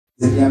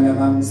Ziyama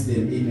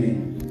ama-Muslim, amen.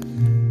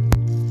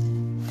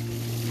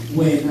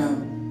 Wena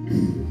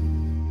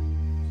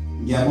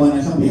ngiyabona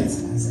mhlawumbe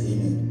uyathakaza,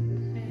 amen.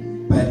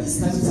 But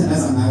isikhathi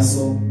uthakaza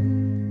ngaso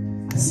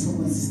asikho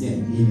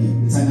consistent, amen.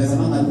 Uthakaza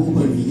mangabe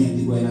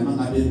uconvenient kuwena,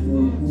 mangabe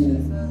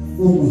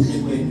ukuhle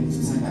kwena ukuthi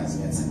uthakaza,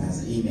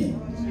 uyathakaza, amen.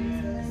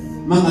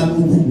 Mangabe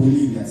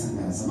ukhumbulile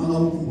uyathakaza,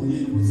 mangabe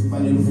ukhumbulile ukuthi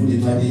kufanele ufunde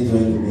incwadi enjalo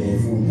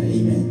uyayifunda,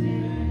 amen.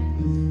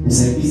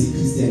 Usayibiza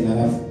iChristian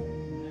nalapho.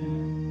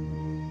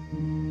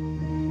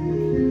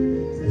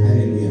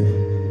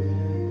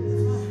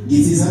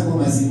 Ngithi sakho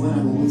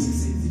masibona ngokuthi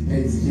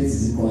ziphethe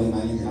zikhoye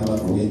ngale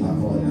abagqoke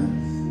ngakhona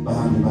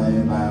bahambe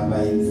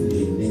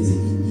bayemfundeni benze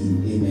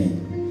inkingi, amen.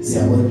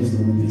 Siyabona ukuthi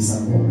umuntu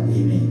isakhona,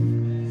 amen.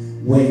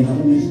 Wena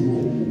umehluko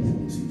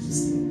ukuthi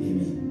uChristu,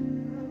 amen.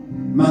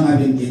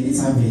 Mangabe ngene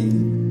ethaveni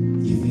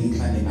ngifike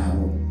ngihlale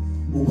nabo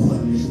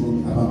ukhona umehluko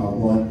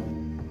abangawubona.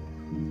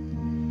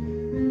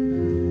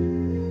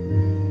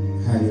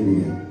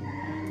 Hallelujah.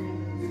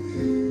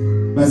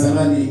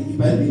 Bazalwane,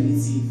 iBhayibheli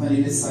lithi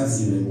kufanele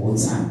saziwe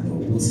ngothando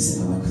ukuthi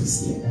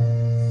singamaKristiyan.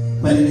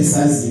 Kufanele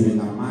saziwe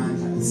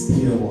ngamandla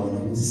esiphiwe wona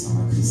ukuthi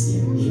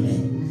singamaKristiyan,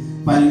 amen.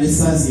 Kufanele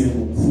saziwe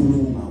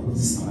ngokukhuluma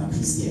ukuthi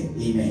singamaKristiyan,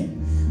 amen.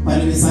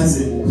 Kufanele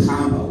saziwe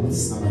ngokuhamba ukuthi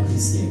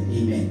singamaKristiyan,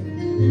 amen.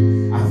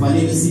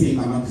 Akufanele sibe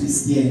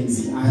ngamaKristiyans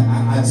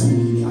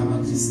athulile,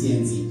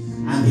 amaKristiyans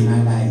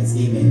angena-light,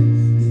 amen.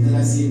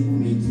 Ngicela siye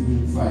kuMatthew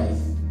 5.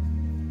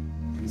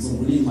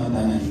 Ngizokuvula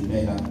incwadana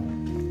ngempela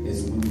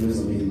ezomuntu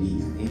ezobe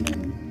elinga, amen.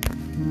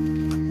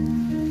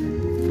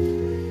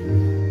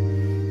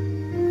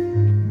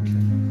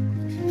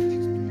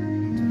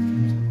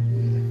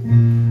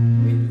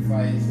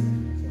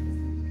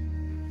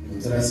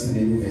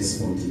 Verse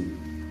 14.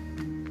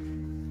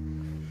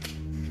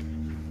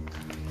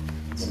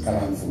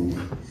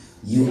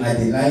 You are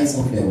the light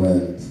of the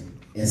world.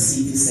 A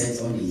city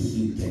set on a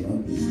hill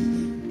cannot be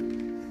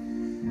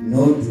hidden.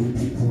 Nor do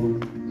people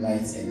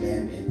light a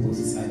lamp and put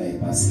it under a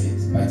basket,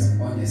 but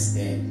on a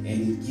stand,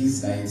 and it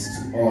gives light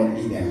to all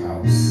in the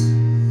house.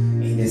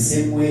 In the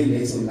same way,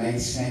 let your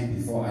light shine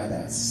before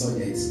others, so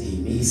that they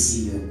may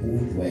see your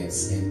good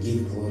works and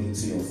give glory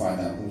to your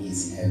Father who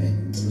is in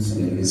heaven.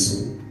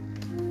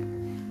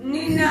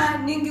 Nina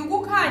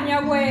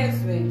ningikukhanya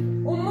kwezwe,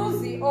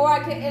 umuzi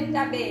owakhe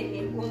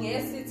entabeni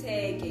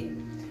ungesitheke.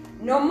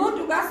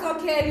 Nomuntu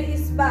kasokheli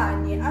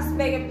isibane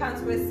asibeke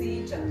phansi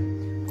kwesitsha,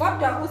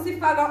 kodwa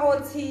usifaka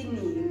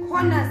othini,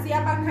 khona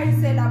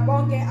siyabakhanyisela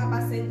bonke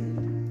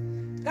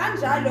abasendlini.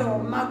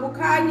 Kanjalo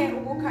makukhanye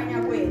ukukhanya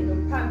kwenu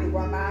phambi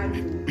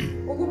kwabantu,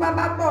 ukuba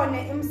babone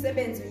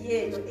imisebenzi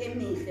yenu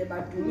emihle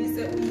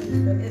badumise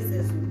uYihlo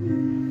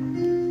esezulwini.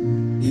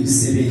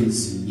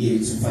 Imisebenzi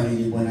yethu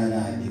fanele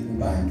ibonakale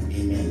kubantu,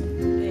 amen.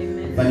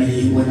 Fanele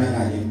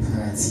ibonakale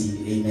emphakathini,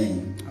 amen.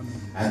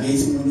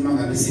 Akethi umuntu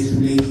mangabe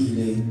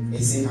sehlulekile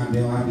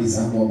esehambe wahamba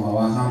izangoma,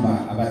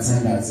 wahamba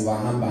abathandazi,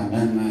 wahamba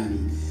nani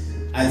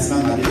athi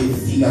mangabe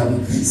efika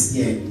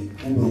kuChristian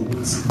kube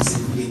ukuthi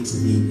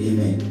usehlulekile,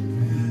 amen.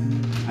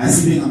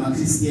 Asibe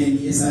ngamaKhristiyan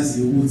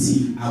esaziyo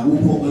ukuthi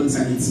akukho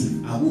alternative,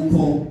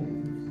 akukho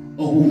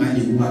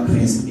okungale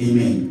kukaKristu,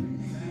 amen.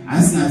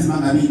 Asingathi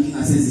mangabe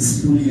inkinga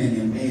sezisihlulile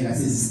ngempela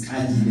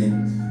sezisiqalile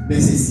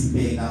bese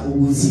sibheka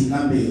ukuthi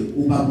kambe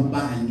ubaba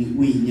ubani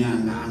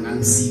kuyinyanga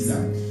angangisiza.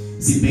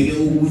 Sibheke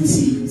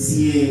ukuthi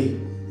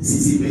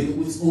sibheke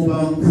ukuthi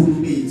obaba omkhulu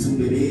bethu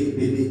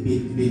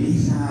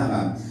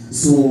bebehlaba,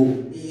 so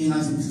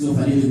engathi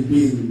kuzofanele kube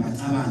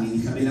bacabange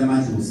ngihlabela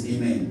amadlozi,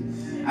 amen.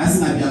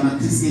 Asingabe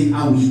amaKhristiyan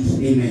aweak,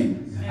 amen.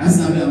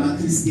 Asingabe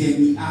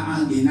amaKhristiyan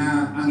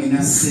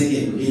angena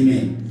sisekelo,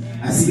 amen.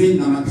 Asibe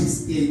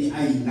ngamaKhristiyan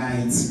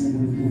ayi-light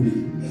uNkulunkulu,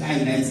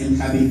 ayi-light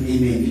emhlabeni,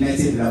 amen. Ilight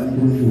evela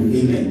kuNkulunkulu,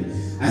 amen.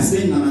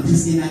 Asibe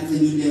ngamaKhristiyan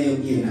aqinileyo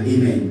kuyena,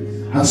 amen.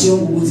 Akusho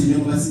ukuthi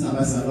njengoba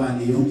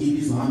singabazalwane yonke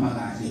into izohamba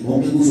kahle,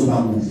 konke kuzoba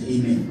kuhle,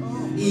 amen.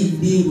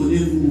 Idingo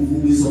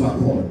levuvu izoba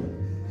khona.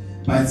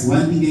 But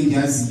one thing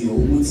engiyaziyo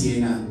ukuthi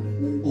yena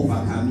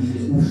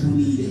overcomile,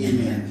 uhlulile,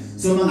 amen.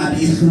 So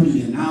mangabe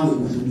ehlulile nawe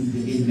uhlulile,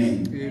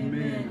 amen.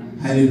 Amen.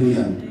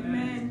 Hallelujah.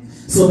 Amen.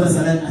 So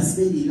bazalwane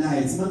asibeni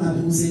light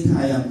mangabe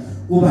usekhaya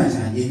kuba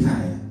njani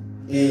ekhaya.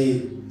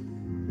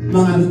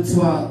 Mangabe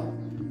kuthiwa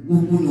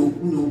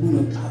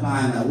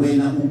unokuxabana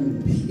wena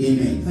ukuphi,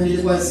 amen. Kufanele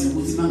kwazi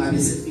ukuthi mangabe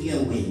sefike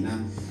wena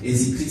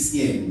as a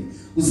Christian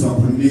kuzoba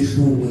khona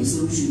umehluko,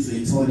 isolution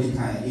zoyithola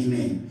ekhaya,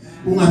 amen.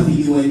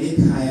 Ungafiki wena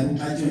ekhaya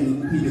uqatshwe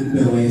nokuphinde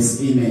kube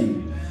worse, amen.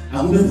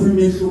 Akube khona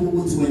umehluko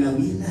ukuthi wena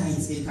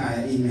uyi-light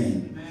ekhaya,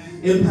 amen.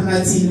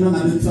 Emphakathini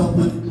mangabe kuthiwa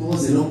khona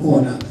uqoze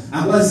lokhona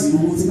akwazi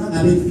ukuthi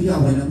mangabe kufika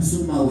wena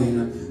kusuma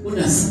wena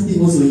una something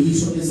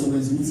ozoyisho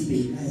ezokwenza ukuthi ibe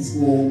light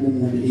wonke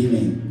umuntu,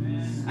 amen.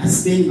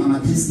 Asibeni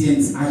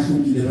ngamaKhristians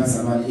ahlukile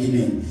bazalwane,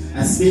 amen.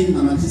 Asibeni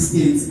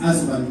ngamaKhristians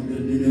azoba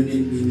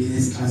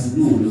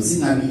nesixazululo,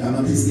 singabi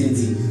amaKhristians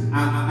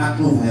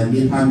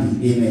aqovayo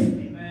phambili, amen.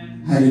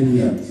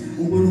 Hallelujah.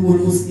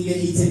 uNkulunkulu usinike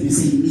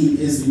ithembiso eziningi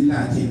ezwini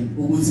lakhe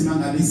ukuthi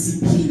mangabe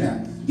siphila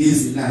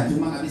ngezwi lakhe,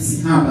 mangabe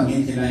sihamba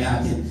ngendlela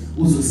yakhe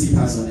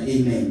uzosipha zona,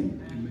 amen.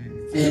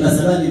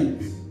 Bazalwane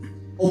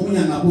omunye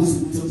angabuza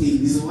ukuthi okay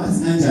ngizokwazi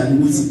kanjani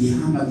ukuthi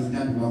ngihamba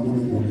ngentando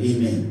kaNkulunkulu.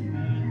 Amen.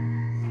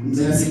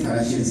 Ngicela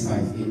seGalatians 5.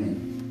 Amen.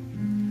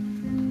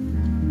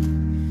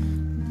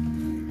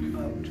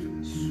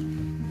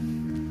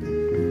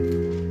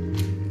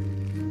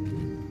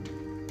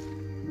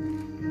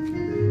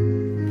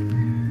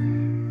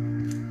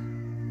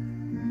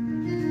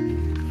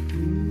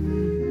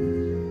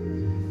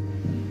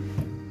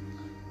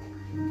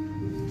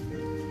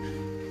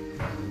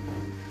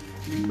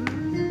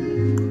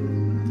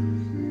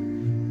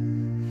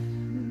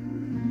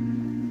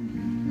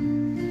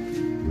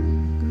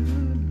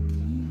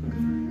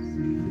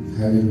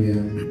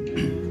 Hallelujah.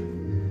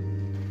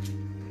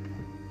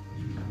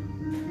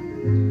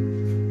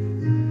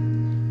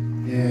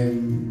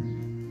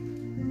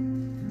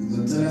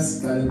 Ngizothola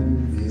siqale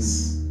verse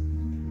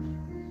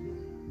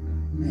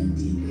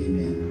 19.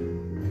 Amen.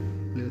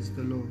 Bless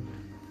the Lord.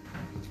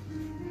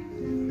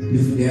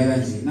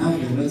 Now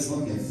the works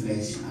of the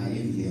flesh are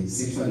evident: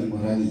 sexual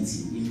immorality,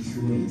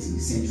 impurity,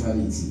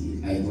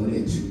 sensuality,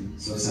 idolatry,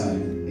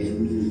 sorcery,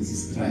 enmity,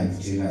 strife,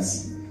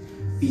 jealousy,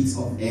 fits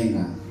of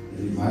anger,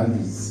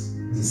 rivalries,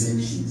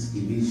 dissensions,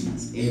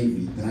 divisions,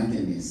 envy,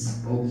 drunkenness,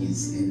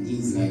 orgies, and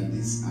things like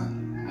this.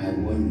 I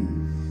warn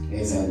you,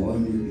 as I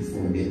warned you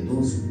before, that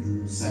those who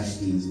do such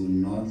things will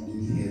not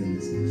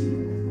inherit the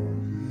kingdom of God.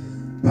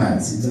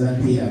 But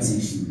pay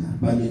attention now.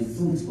 But the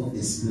fruit of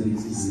the Spirit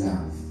is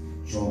love,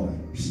 joy,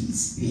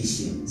 peace,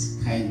 patience,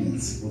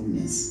 kindness,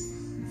 goodness,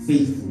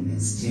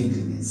 faithfulness,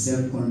 gentleness,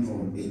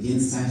 self-control.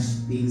 Against such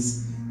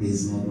things there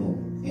is no law.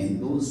 And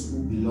those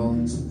who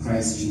belong to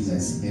Christ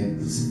Jesus have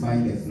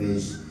crucified the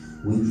flesh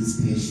with its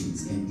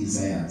passions and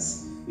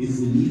desires. If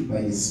we live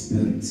by the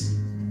Spirit,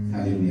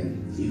 hallelujah,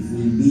 if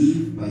we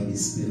live by the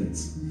Spirit,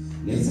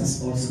 let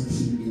us also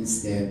keep in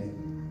step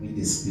with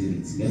the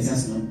Spirit. Let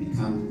us not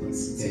become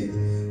conceited,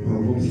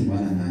 provoking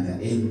one another,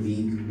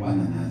 envying one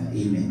another.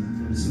 Amen.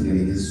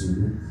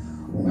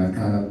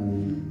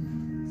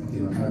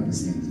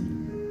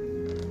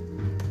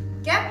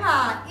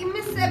 Kepha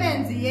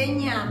imisebenzi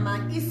yenyama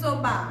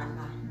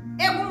isobala,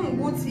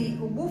 ekungukuthi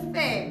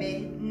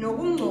ubufebe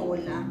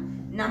nokungcola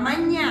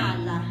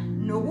namanyala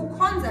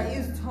nokukhonza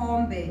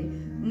izithombe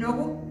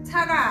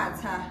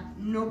nokuthakatha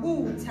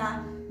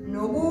nobutha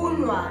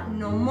nokulwa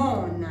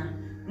nomona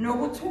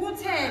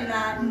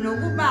nokuthukuthela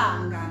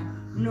nokubanga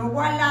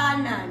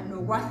nokwalana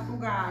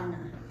nokwahlukana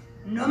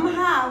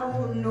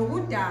nomhawu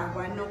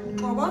nokudakwa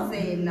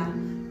nokuxokozela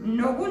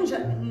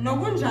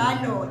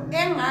nokunjalo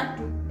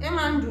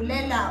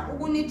engandulela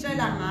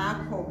ukunitshela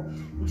ngakho,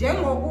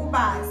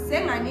 njengokuba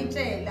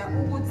senganitshela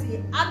ukuthi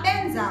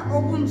abenza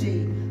okunje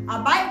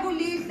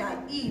abayikulidla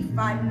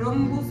ifa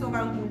lombuso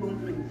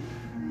kaNkulunkulu.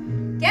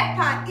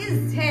 Kepha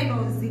izithelo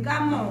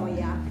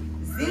zikamoya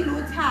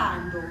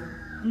ziluthando,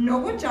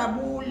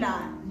 nokujabula,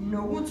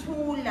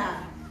 nokuthula,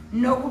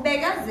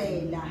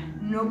 nokubekezela,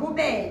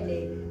 nobubele,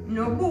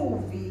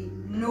 nobuvi,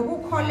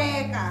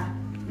 nokukholeka,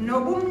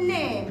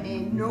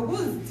 nobumnene,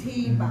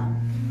 nokuzithiba.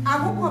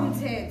 Akukho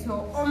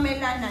mthetho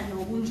omelana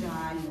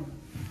nokunjalo.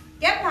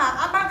 Kepha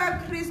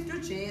abakaKristu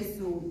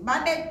Jesu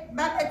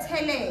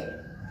babethele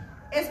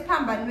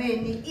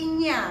esiphambanweni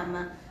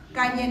inyama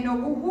kanye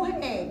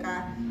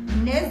nokuhuheka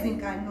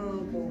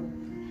nezinkanuko.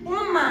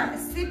 Uma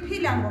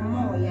siphila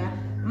ngomoya,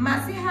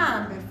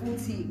 masihambe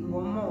futhi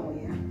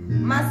ngomoya.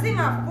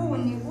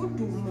 Masingafuni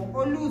udumo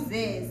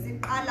oluze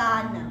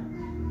siqalana,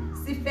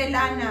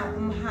 sifelana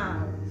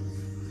umhawu.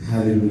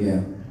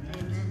 Hallelujah.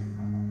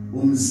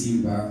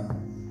 Umzimba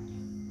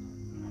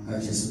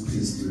kaJesu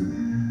Kristu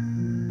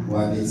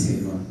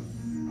wabethelwa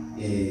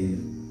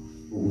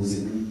ukuze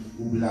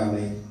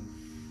ubulawe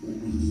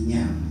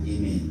inyama.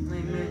 Amen.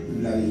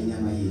 Ubulawe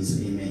inyama yethu.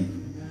 Amen.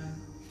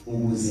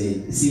 Ukuze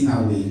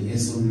singaweli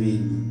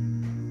esonweni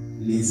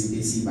lezi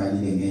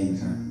esibalile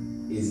ngenhla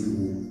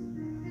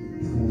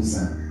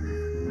ezikuphuza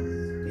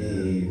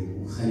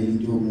ukhalela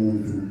into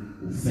yomuntu,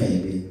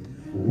 ufebe,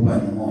 ukuba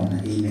nomona.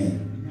 Amen.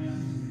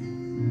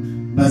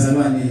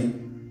 Bazalwane,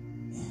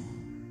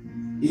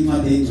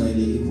 incwadi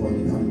engcwele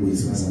ikhona phambi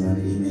kwethu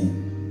bazalwane. Amen.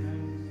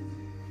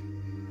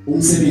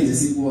 Umsebenzi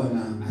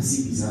sikubona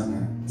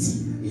asibizanga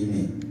thina.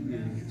 Amen.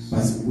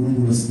 Base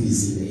uNkulunkulu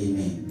osibizile.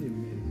 Amen.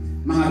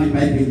 Mangabe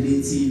iBhayibheli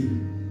lithi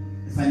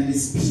kufanele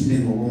siphile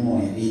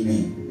ngokomoya.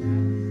 Amen.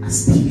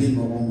 Asiphile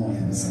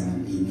ngokomoya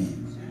bazalwane. Amen.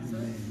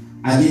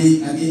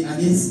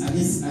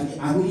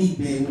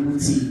 Akuyibheke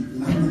ukuthi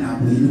ngabe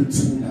nabo yini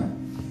ukuthula,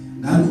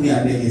 ngabe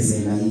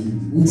uyabekezela yini,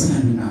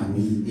 uthando nabo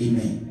yini.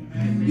 Amen.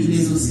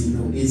 Ilezo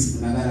zinto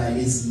ezifunakala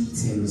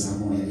eziyithelo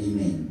zamoya.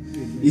 Amen.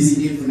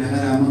 Izinto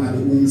ezifunakala mangabe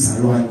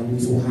umzalwane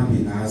ukuthi uhambe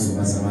ngazo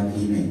bazalwane.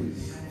 Amen.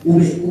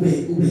 Ube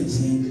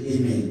gentle.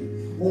 Amen.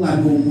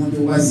 Ungabe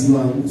umuntu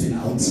okwaziwa ukuthi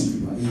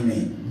awuthindwa.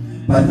 Amen.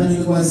 But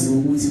fanele kwazi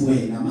ukuthi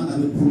wena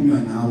mangabe kukhulunywa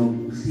nawe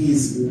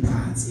uhlezi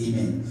uphansi.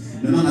 Amen.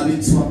 Noma ngabe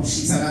kuthiwa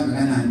kushisa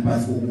kangakanani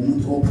but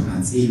umuntu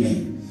ophansi.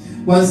 Amen.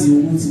 Kwazi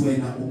ukuthi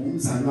wena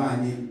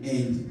umzalwane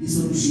and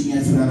isolution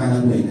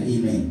iyatholakala kuwena.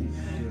 Amen.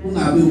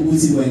 Ungabe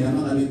ukuthi wena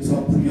mangabe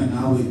kuthiwa kukhulunywa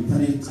nawe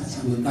kufanele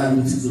ucatshange qala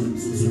ukuthi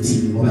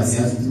uzothini ngoba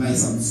siyazi ukuthi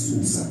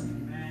mayisamsusa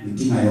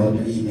inkinga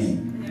yodwa amen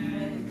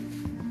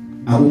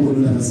akukho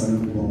lula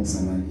bazalwane ukuba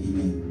ngizalwane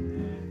amen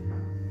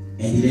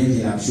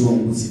endile akusho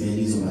ukuthi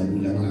vele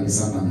izobalula mangabe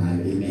sihamba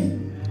ngayo amen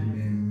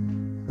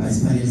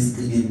basifanele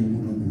siqine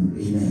kuNkulunkulu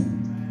amen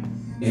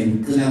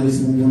ukuqina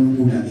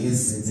kwesiNkulunkulu angeke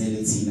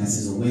sisenzele thina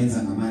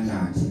sizokwenza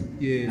ngamandla akhe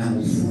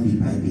nangokufunda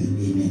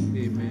iBhayibheli amen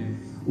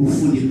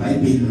ufunda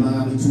iBhayibheli noma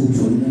ngabe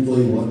uthola umuntu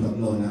oyedwa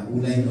kulona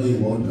uline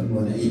oyedwa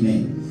kulona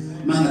amen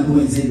mangabe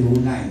wenze lo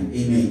line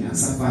amen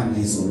akusafani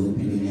nezolo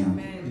empilweni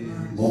yakho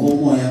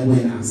ngokomoya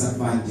kuwena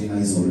akusafani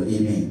njengayizolo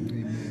amen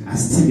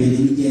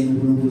asithembeleni kuyena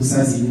uNkulunkulu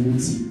sazi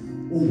ukuthi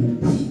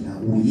unguphila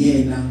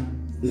uyena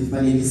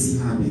efanele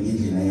sihambe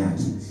ngendlela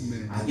yakhe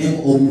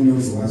akekho omunye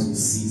ozokwazi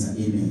ukusisiza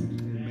amen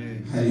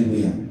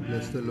hallelujah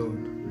bless the Lord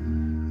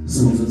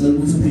so ngizocela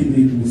ukuthi uphinde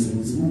uyibuze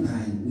ukuthi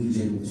ungani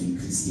uyitshela ukuthi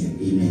uyiChristian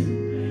amen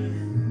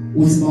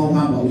uthi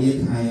mawuhamba uye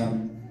ekhaya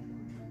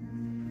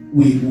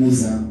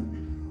uyibuza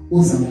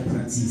uzama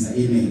ukupractice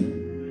amen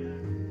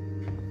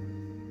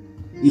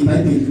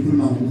iBhayibheli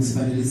likhuluma ukuthi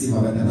fanele sibe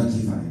abantu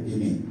abagivayo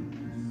amen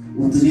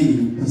ugcineni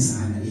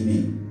ukuphisana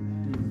amen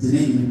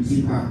ugcineni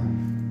ukukhipha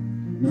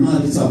noma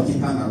lithi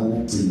awukhiphanga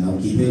ukugcina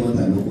ukhiphe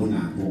kodwa lokho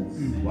nakho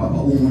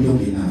wapha umuntu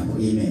ongenakho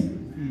amen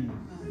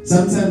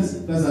sometimes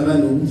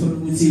bazalwane ukuthola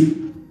ukuthi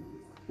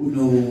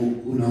uno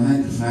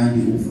 100 rand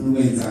ufuna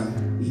ukwenza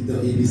into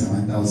ebiza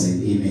 1000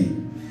 amen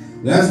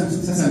uyazi ukuthi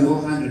uthatha lo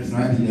 100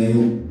 rand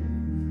leyo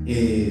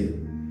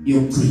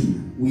yokugcina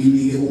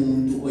uyinike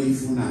umuntu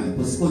oyifunayo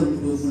because khona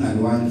umuntu ofuna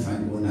lo 100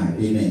 rand onayo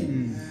amen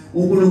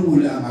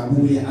uNkulunkulu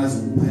angabuye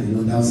azokupha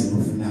lo 1000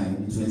 ofunayo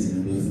ukuthi wenze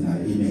lento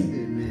oyifunayo amen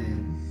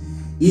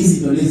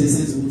izinto lezi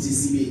esenza ukuthi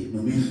sibe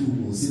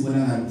nomehluko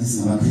sibonakala ukuthi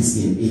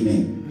singabaChristian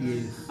amen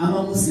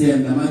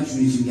ama-Muslim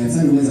nama-Jewish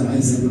ngiyathanda ukwenza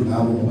ama-example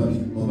ngabo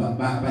ngoba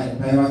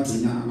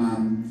bayawagcina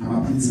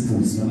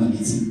ama-principles noma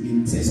ngithi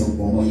imithetho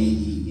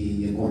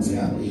yenkonzo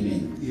yabo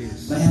amen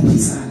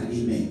bayaphisana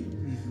amen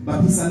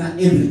baphisana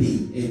everyday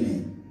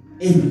amen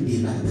everyday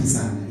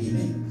bayaphisana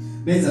amen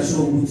benza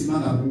sure ukuthi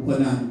mangabe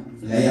ukhona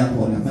la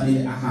yakhona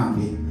fanele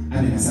ahambe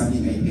abe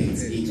nasomething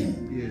ayiphethe amen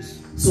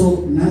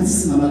so nathi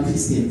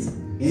singama-Christians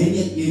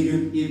enye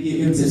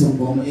yemithetho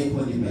ekhona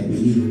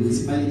eBhayibhelini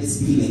ukuthi fanele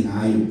siphile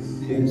ngayo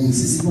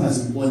ukuze sikwazi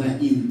ukubona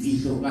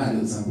imfihlakalo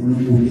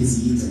zaNkulunkulu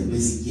eziyinzelo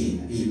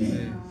ezikuyena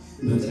amen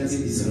ngicela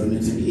siDisalome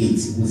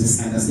 28 ukuze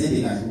si-understand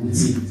kahle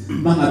ukuthi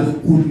mangabe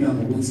kukhulunywa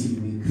ngokuthi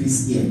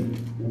uyiChristian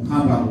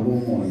uhamba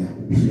ngokomoya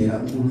uphilela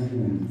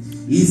uNkulunkulu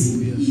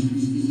iziphi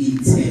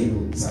iy'thelo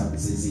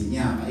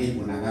zenyama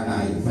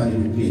ezibonakalayo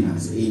kufanele ube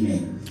nazo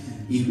amen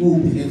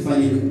ikuphi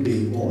ekufanele ube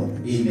yikona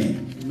amen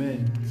amen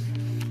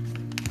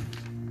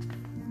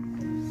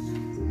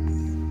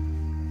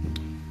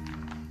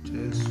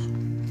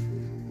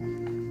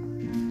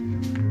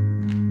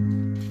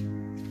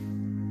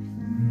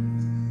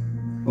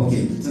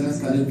okay, so let's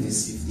start with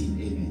verse 15.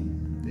 Amen.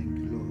 Thank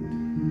you, Lord.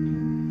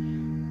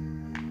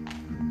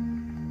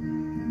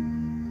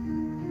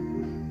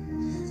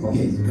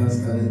 Okay, so let's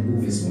start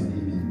with verse 1.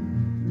 Amen.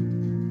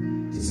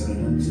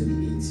 Deuteronomy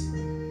 28,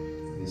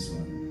 verse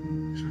 1.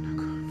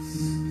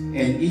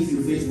 And if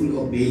you faithfully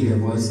obey the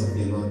voice of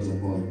the Lord your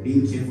God,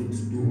 being careful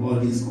to do all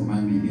His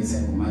commandments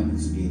as I command you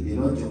today, the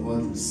Lord your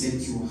God will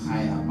set you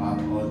high above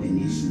all the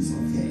nations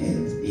of the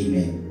earth.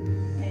 Amen.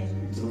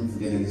 Don't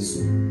forget this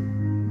one.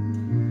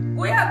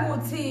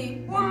 Uyakuthi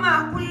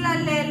uma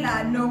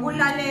ulalela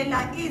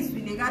nokulalela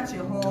izwi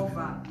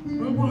likaJehova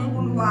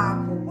uNkulunkulu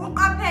wakho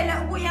uqaphele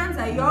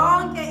ukuyenza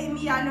yonke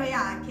imiyalo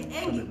yakhe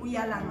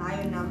engikuyala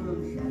ngayo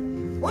namuhla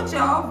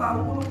uJehova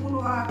uNkulunkulu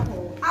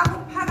wakho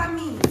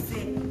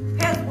akuphakamise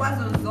phezu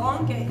kwazo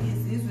zonke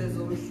izizwe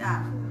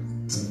zomhlaba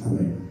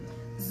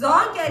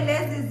zonke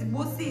lezi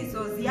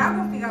zibusiso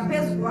ziyakufika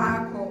phezu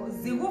kwakho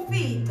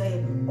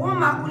zikufice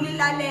uma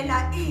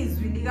ulilalela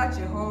izwi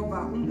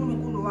likaJehova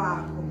uNkulunkulu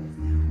wakho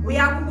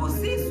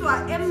uyakubusiswa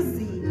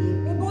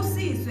emzini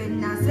ubusiswe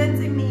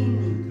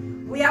nasensimini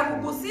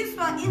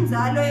uyakubusiswa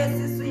inzalo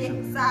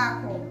yesizwe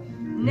sakho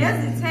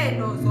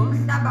nezithelo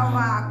zomhlaba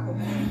wakho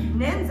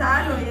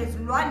nenzalo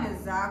yezilwane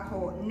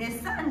zakho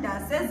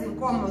nesanda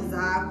sezinkomo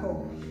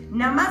zakho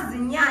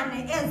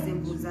namazinyane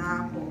ezimvu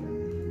zakho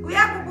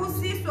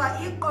uyakubusiswa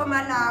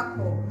iqoma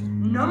lakho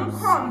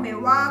nomkhombe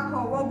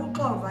wakho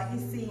wokuxova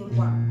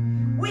isinkwa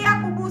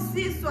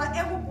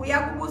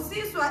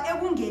uyakubusiswa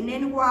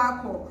ekungeneni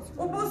kwakho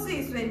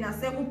ubusiswe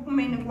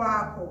nasekuphumeni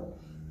kwakho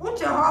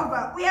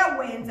uJehova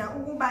uyawenza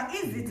ukuba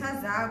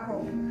izitha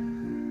zakho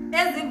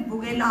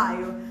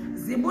ezikuvukelayo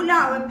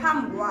zibulawe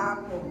phambi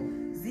kwakho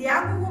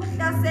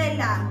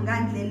ziyakuhlasela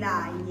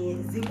ngandlelanye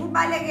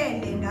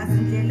zikubalekele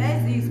ngazindlela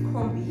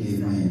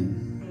eziyisikhombisa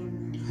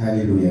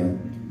hallelujah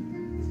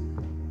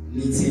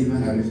lithe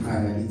mangabe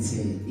qala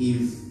lithe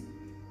if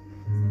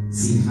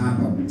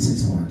sihamba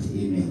umthetho wakhe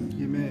amen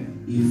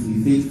if we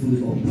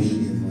faithfully obey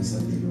the voice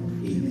of the Lord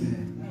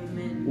amen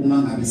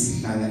uma ngabe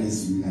sihlala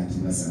ezwini lakhe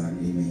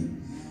bazalwane amen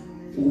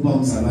ukuba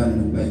umzalwane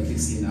nokuba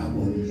iChristian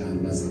abone umdlalo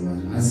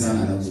bazalwane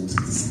azana la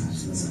uzochitha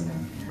isikhathi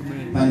bazalwane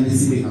fanele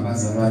sibe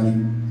ngabazalwane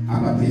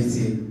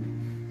abaphethe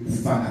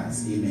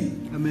ufakazi amen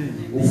Amen.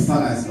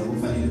 ufakazi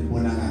lokufanele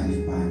kubonakala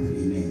ebhange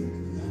amen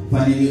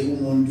fanele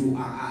umuntu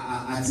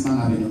athi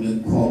mangabe noma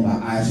ekukhomba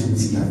asho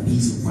ukuthi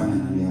ngiyafisa ukufana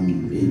naye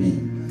amen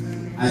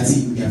athi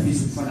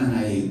ngiyafisa ukufana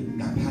naye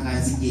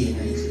ngaphakathi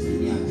kuyena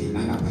enhlizweni yakhe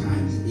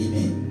nangaphandle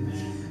amen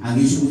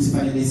angisho ukuthi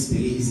fanele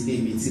sibheke izinto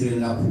ezimaterial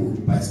kakhulu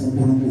but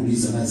uNkulunkulu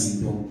izona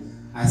zinto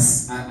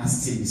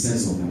asithembise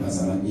zona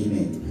bazalwane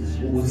amen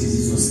ukuthi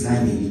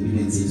zizosilalela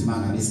impilo zethu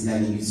mangabe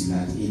silalela izwi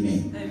lakhe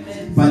amen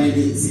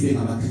fanele sibe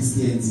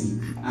ngamaChristians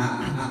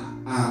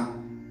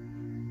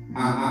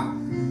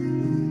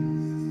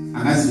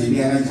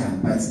angazibeka kanjani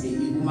but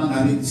uma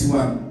ngabe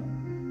kuthiwa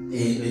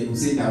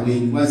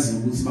usendaweni kwazi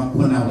ukuthi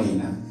makhona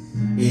wena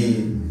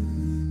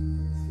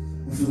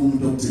ufika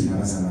umuntu ogcina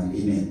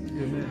bazalwane amen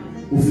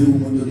ufika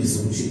umuntu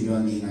onesolution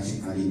yonke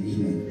ngashiqaleni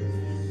amen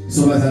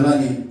so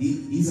bazalwane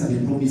these are the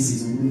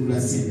promises uNkulunkulu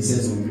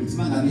asithembise zona ukuthi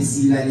mangabe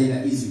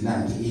silalela izwi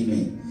lakhe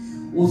amen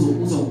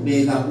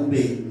uzokubeka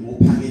ube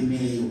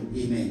ngophakemeyo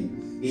amen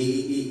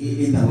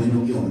endaweni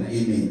okuyona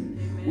amen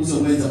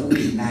uzokwenza ube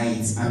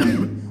light amen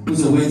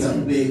uzokwenza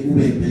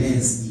ube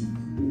blessed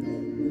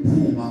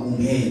uphuma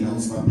ungena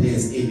usiba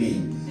blessed amen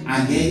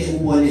angeke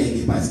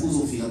uboleke but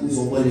uzofika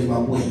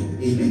uzobolekwa kuwena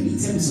amen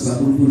ithembiso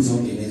zaNkulunkulu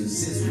zonke lezo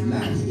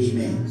sezulakhe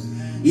amen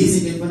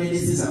izinto efanele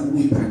siza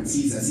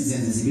ukuyipractice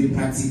sizenze zibe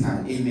practical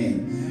amen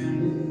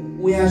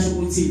uyasho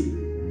ukuthi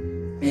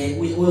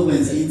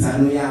uyokwenza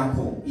inzalo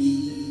yakho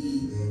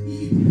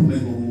iphume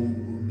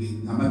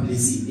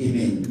ngamablessing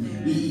amen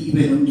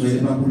ibe nomngcwele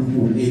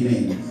kaNkulunkulu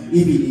amen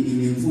ibili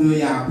nemfuyo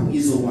yakho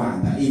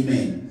izokwanda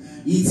amen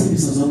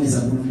ithembiso zonke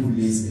zaNkulunkulu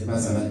lezi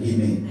bazalwane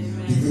amen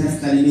ngicela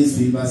sihlale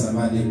nezwi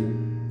bazalwane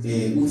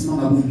uthi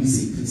mangabe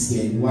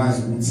uyiChristian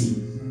wazi ukuthi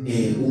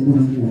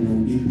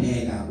uNkulunkulu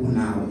impela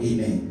unawo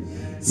amen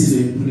sizwe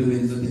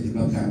empilweni zonke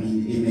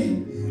dibakhamini amen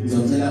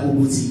ngizocela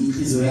ukuthi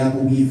inhliziyo yakho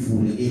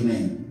uyivule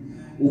amen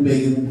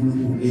ubeke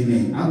uNkulunkulu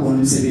amen akubona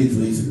umsebenzi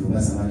wethu lo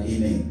bazalwane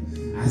amen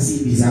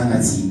asibizanga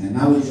thina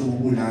nawe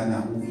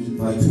njengobulana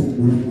uinvite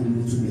uNkulunkulu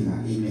ukuthi ube la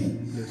amen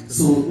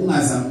so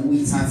ungazama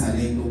ukuyithatha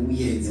lento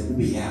uyenze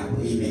kube yakho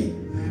amen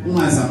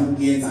ungazama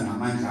ukuyenza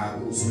ngamandla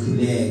akho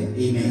uzohluleka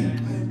amen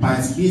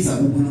but biza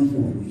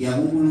uNkulunkulu ya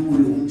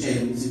uNkulunkulu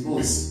umtshele ukuthi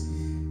Nkosi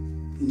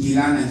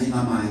ngilana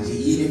njengamanje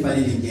yini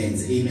efanele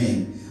ngiyenze amen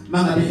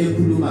mangabe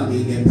ekhuluma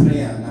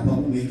ngeprayer lapha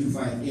ku-Matthew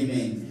 5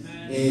 amen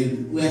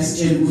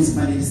uyasitshela ukuthi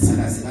fanele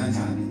sithakaze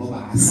kanjani ngoba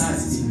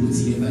asazi thina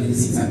ukuthi fanele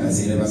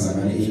sithakazele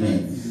bazalwane amen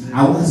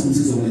awazi ukuthi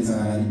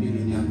izokwenzakalani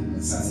empilweni yakho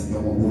kusasa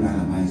njengoba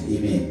namanje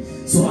amen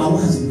so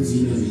awazi ukuthi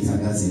into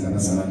ezoyithakazela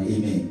bazalwane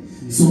amen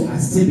so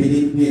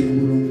asithembeleni kuye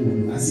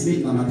uNkulunkulu asibe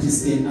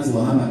ngamaChristian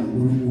azohamba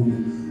noNkulunkulu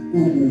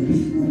ukubi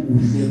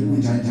ukuhle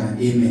kunjanjani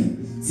amen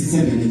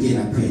sithembele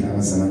kuyena kuphela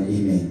bazalwane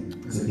amen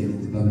sokele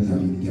ukubaba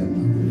nami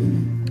ngiyamakhulu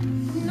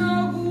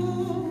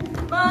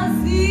nokubaziwa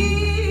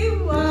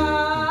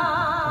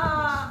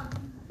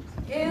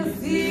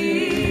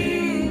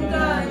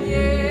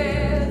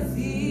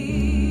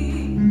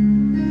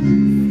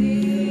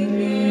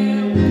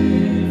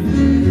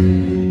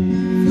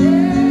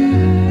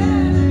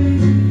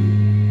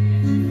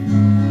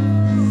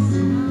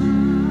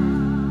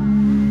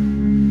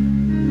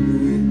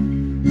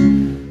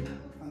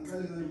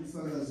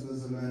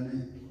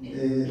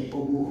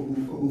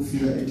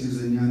obufika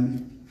enhlizweni yami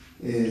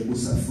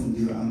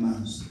kusafundiwe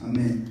amazwi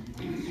amen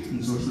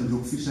ngizosho nje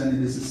ukufishane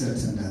bese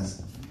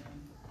siyathandaza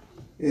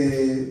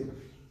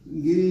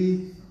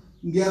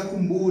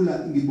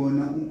ngiyakhumbula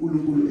ngibona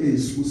uNkulunkulu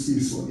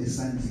ezisibusiso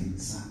esandleni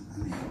sami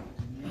amen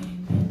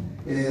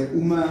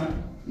uma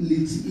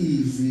lithi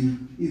izwi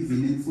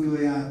ivini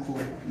imfuyo yakho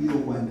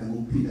iyokwanda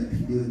ngokuphinda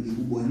phindiwe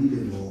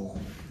ngikubonile lokho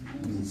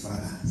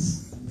ngifakazi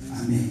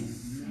amen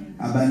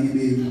abanye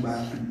benu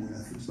bakhumbula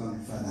futhi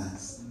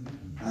bangifakazi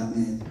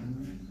amen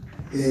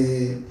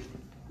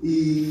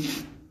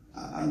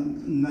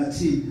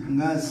ngathi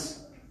ngazi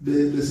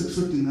bese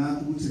kusodi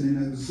ngakho ukuthi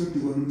nina kusodi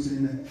kona ukuthi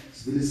nina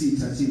sivele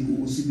siyithathe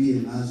inkukhu sibiye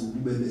ngazo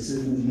kube bese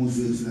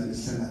umuzi wethu la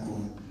esihlala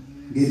khona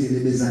ngendlela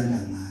ebezanda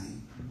ngayo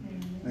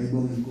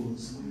ayibonge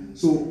inkosi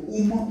so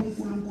uma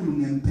uNkulunkulu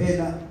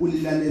ngempela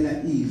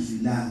ulilalela izwi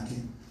lakhe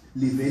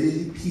livele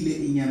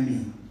liphile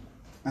enyameni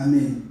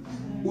amen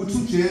uthi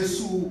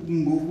uJesu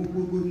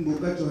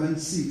ngokaJohn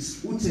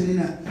 6 uthi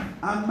nina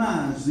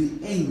amazwi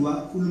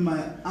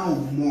engiwakhulumayo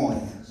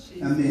awumoya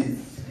amen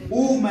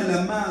uma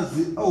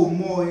lamazwi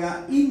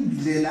awumoya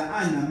indlela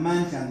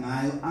anamandla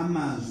ngayo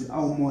amazwi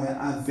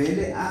awumoya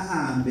avele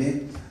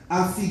ahambe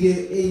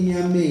afike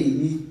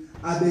enyameni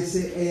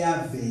abese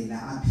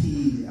eyavela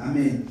aphile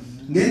amen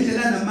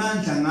ngendlela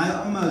namandla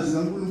ngayo amazwi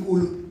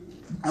kaNkulunkulu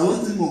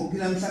awenzi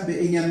ngokuphila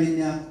mhlambe enyameni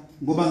yakho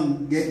ngoba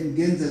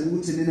ngenze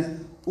ukuthi nina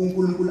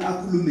uNkulunkulu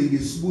akhulume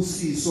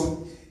ngesibusiso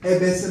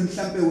ebese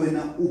mhlambe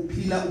wena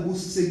uphila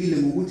ubusisekile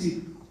ngokuthi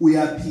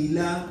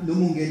uyaphila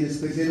noma ungene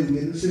esibhedlela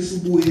ungena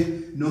usheshubuye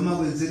noma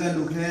kwenzeka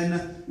lokhana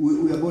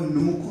uyabona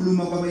noma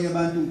ukukhuluma kwabanye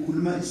abantu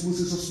ukhuluma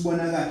isibusiso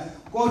sibonakala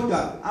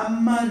kodwa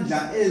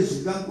amandla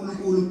ezwi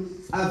kaNkulunkulu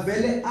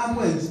avele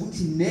akwenza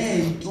ukuthi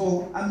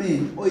nento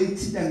amen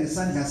oyithinta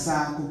ngesandla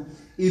sakho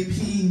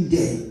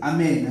iphinde.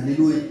 Amen.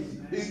 Haleluya.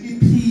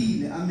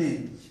 Iphile.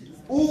 Amen.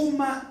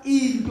 Uma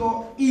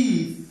into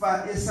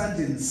ifa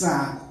esandleni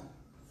sakho,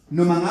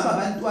 noma ngabe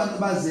abantwana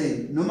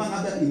bazele, noma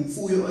ngabe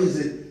imfuyo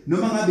oyizele,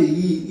 noma ngabe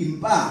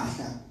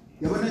impahla,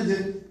 yabona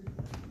nje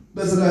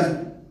bazalwane,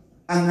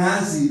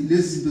 angazi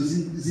lezi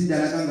zinto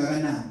zindala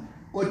kangakanani,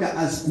 kodwa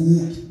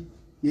azigugi.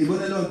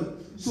 Yayibona lonto.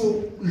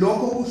 So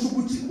lokho kusho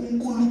ukuthi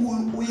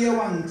uNkulunkulu uye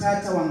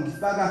wangithatha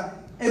wangifaka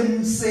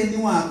emseni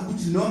wakhe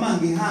ukuthi noma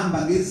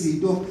ngihamba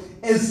ngezinto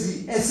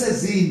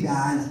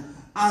esezindala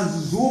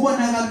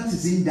azizubonakala ukuthi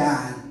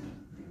zindala.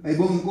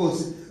 Ayibonga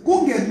inkosi.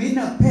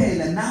 Kungemina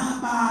kuphela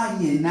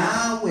nabanye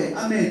nawe.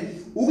 Amen.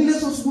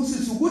 Ukuleso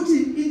sibusiso ukuthi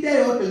into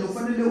eyodwa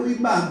lofanele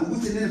uyibambe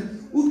ukuthi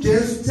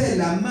uJesu uthe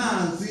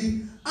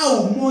lamazwi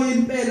awumoya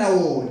impela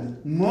wona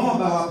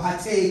ngoba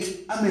waphatheki.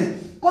 Amen.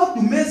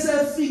 Kodwa mase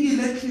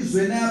efikile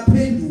enhlizweni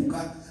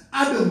yaphenduka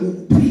abe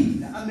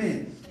ngokuphila.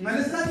 Amen.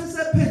 Ngalesikhathi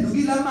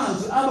sephendukile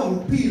amazwi aba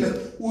ngokuphila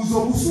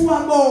uzobe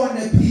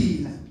usuwabona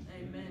ephila.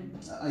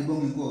 Amen.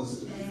 Ayibonga inkosi.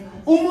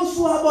 Uma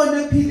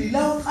usuwabona ephila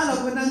la uqala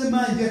khona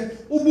manje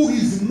ubuke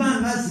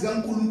izimanga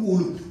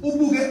zikaNkulunkulu,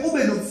 ubuke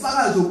ube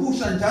nobufakazi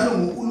obusha njalo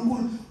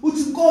ngoNkulunkulu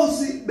uthi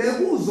Nkosi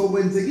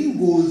bekuzokwenzeka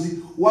ingozi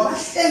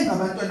wabahlenga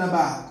abantwana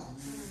bakho.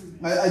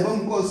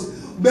 Ayibonga inkosi.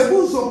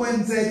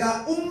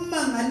 Bekuzokwenzeka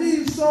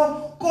ummangaliso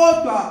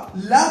kodwa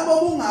labo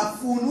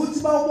kungafuni ukuthi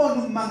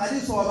bawubone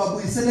ummangaliso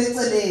wababuyisela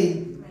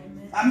eceleni.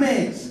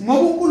 Amen. Ngoba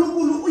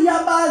uNkulunkulu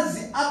uyabazi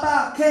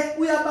abakhe,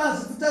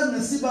 uyabazi futhi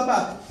azinesiba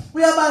bakhe,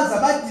 uyabazi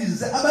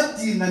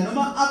abadinga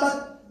noma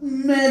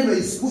abamelwe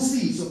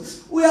isibusiso,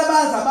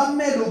 uyabazi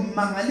abamelwe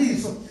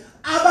ummangaliso,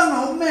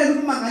 abangawumela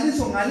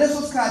ummangaliso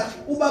ngaleso sikhathi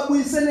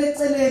ubabuyisela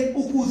eceleni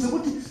ukuze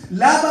ukuthi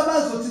laba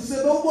bazothi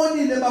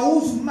sebewubonile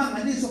bawuza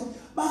ummangaliso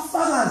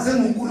bafakaze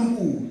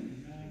ngoNkulunkulu.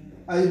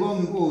 Ayibonga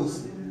inkosi.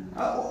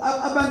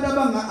 Abantu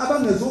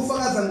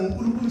abangezofakaza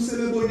ngoNkulunkulu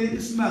sebebone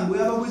isimanga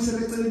uyababuyisela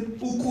eceleni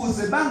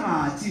ukuze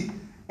bangathi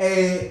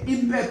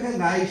impepho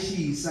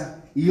engayishisa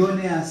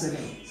iyona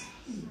yasebenza,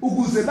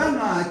 ukuze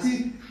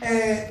bangathi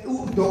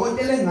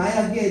udokotela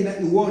engaya kuyena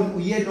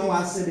uyena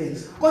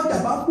owasebenza, kodwa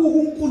babuka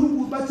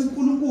uNkulunkulu bathi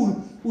uNkulunkulu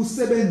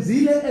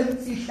usebenzile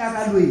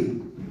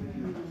emfihlakalweni.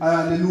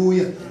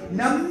 Haleluya.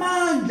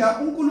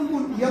 Namandla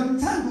uNkulunkulu,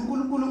 yamthanda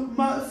uNkulunkulu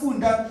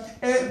mafunda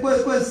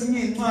kwezinye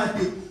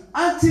incwadi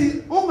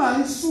athi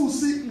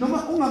ungayisusi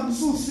noma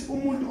ungamsusi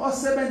umuntu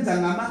osebenza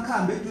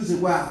ngamakhambi eduze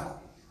kwakho.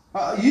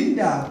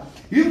 Yindaba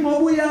ingoba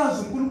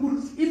uyazi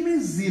uNkulunkulu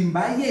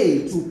imizimba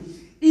yethu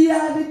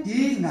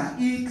iyalidinga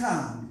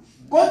ikhambi,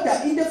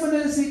 kodwa into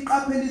efanele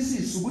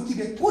siyiqaphelisise ukuthi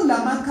ke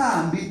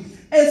kulamakhambi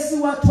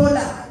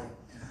esiwatholayo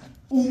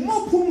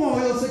umuphi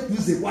umoya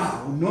oseduze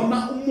kwawo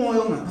noma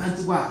umoya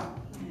ongaphansi kwawo.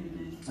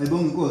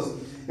 Ayibonga inkosi.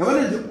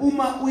 Yabona nje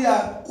uma uya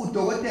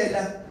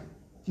kudokotela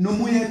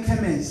noma uya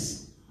ekhemesi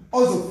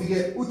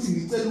ozofike uthi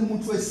ngicela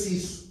umuthi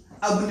wesisu,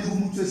 akunike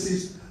umuthi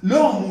wesisu,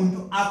 lo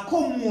muntu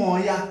akho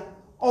moya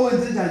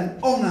owenze njani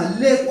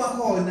ongalekwa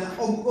khona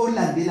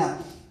olandela.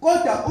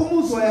 Kodwa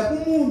uma uzoya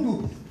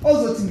kumuntu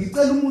ozothi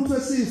ngicela umuthi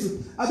wesisu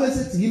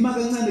abesethi yima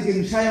kancane ke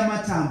ngishaya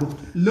amathambo,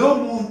 lo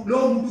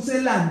muntu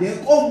uselande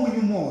komunye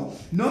umoya,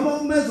 noma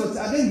umezothi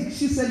ake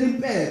ngikhishisele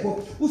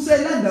impepho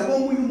uselanda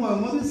komunye umoya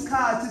ngoba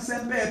isikhathi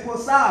sempepho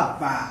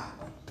safa.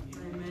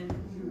 Amen.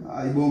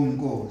 Ayibonga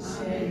inkosi.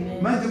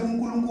 Manje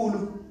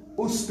uNkulunkulu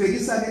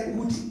usibhekisa ke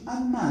ukuthi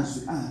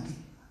amazwi akhe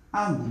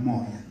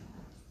angumoya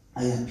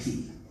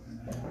ayaphila.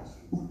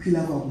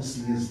 Ukuphila kwabo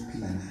sinikeza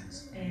ukuphila nathi.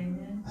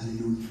 Amen.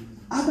 Haleluya.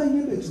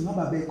 Abanye bethu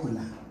ngaba bekho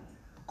la,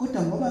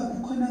 kodwa ngoba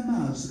kukhona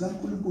amazwi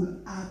kaNkulunkulu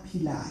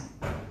aphilayo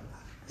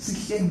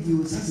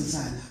sihlengiwe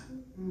sasisala.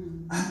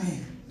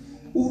 Amen.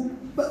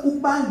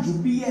 Ubanje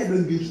ubiyelwe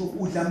ngisho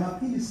udla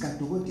amaphilisi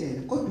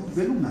kadokotela kodwa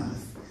uvela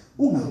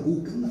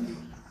ungagugi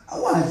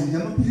awazi nje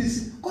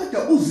amaphilisi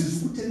kodwa uzizwe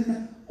ukuthi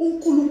nina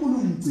uNkulunkulu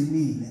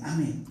umgcinile.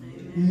 Amen.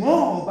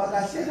 Ngoba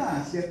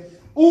kahle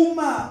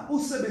uma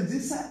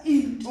usebenzisa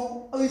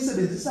into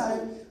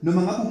oyisebenzisayo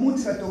noma ngabe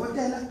umuthi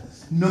kadokotela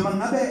noma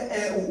ngabe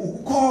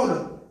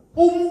ukukholwa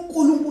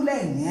uNkulunkulu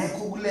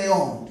engekho kuleyo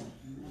nto.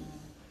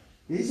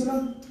 Yisho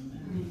la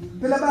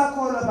phela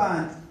bayakholwa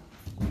abantu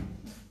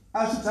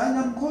ashuthanya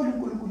yamkholwa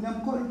uNkulunkulu,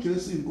 yamkholwa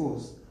uJesu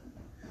inkosi,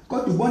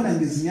 kodwa ubona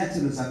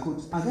ngezinyathelo zakho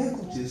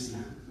akekho uJesu la.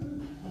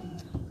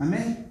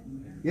 Amen.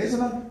 Yisho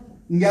la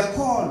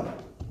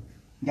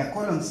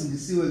ngiyakholwa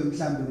ngisindisiwe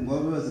mhlambe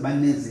ngoba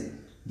bazibaneze,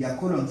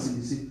 ngiyakholwa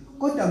ngisindisiwe,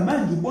 kodwa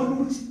manje ubona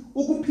ukuthi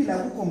ukuphila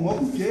kukho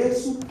ngoba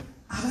uJesu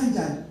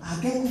akanjani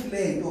akekho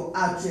kulento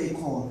athi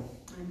ayikholwa.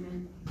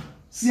 Amen.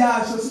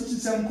 Siyasho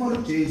sithi siyamkholwa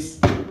uJesu,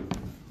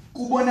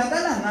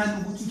 kubonakala ngani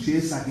ukuthi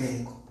uJesu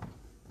akekho?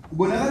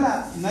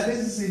 Kubonakala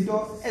ngalezi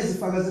zinto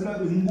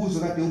ezifakazelwa imibuzo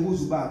kade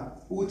ubuza ubaba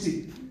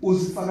ukuthi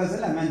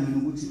uzifakazela ngani wena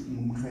ukuthi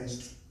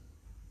ungumKristu.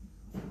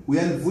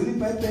 Uyalivula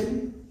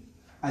iBhayibheli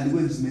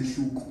alikwenzi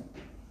umehluko,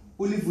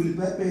 ulivula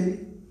iBhayibheli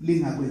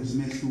lingakwenzi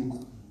umehluko.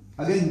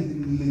 Ake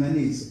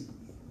ngilinganise.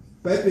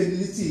 iBhayibheli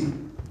lithi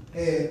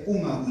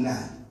ungabulali.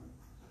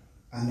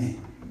 Amen.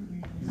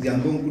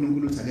 Ngiyambonga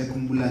uNkulunkulu ukuthi akekho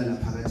umbulali la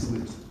phakathi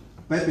kwethu.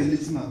 iBhayibheli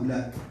lithi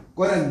ungabulali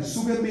kodwa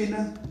ngisuke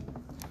mina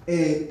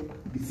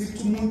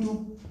ngifica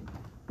umuntu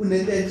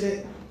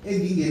unenhle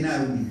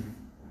engingenayo mina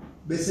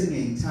bese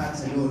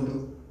ngiyithatha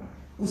lonto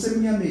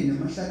kusemnyameni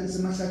amahlathi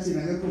semahlathini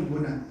akekho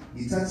ngibona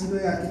ngithatha into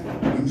yakhe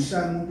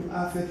ngimshaya umuntu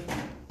afe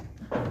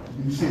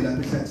ngimshela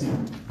lapha ehlathini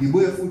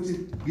ngibuye futhi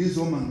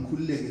ngizoma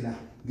ngikhululeke la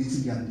ngithi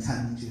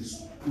ngiyamthanda uJesu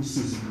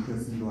usize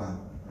umphefumulo wami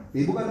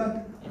beyibuka lapho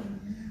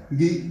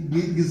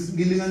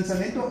ngilinganisa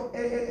lento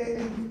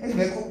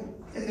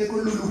engekho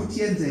lula ukuthi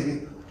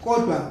yenzeke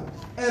kodwa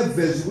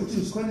eveze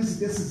ukuthi usikhona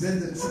izinto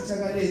esizenza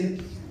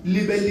esithakaleni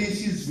libe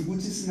lishi izwi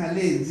ukuthi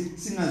singalenzi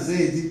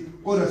singazenzi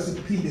kodwa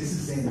siphinde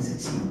sizenze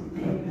thina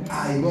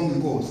hayi bonke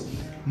inkosi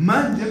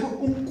manje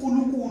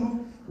uNkulunkulu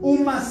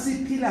uma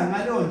siphila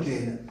ngalo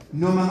ndlela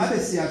noma ngabe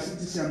siyasho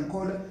ukuthi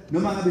siyamkholwa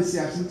noma ngabe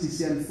siyasho ukuthi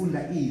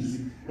siyalifunda izwi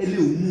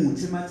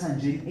eliwumuthi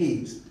emathanjeni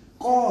ethu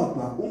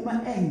kodwa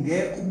uma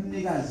engekho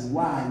umnikazi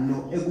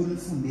walo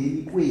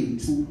ekulifundeni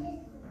kwethu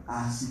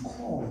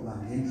asikholwa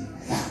ngendlela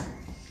yakhe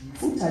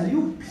futhi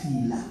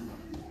aliyophila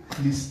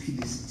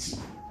lisiphilise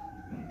thina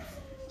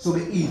so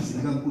ke izwi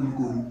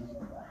likaNkulunkulu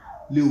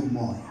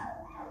liwumoya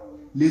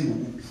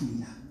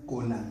lingukuphila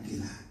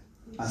kolandelayo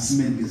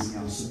asimele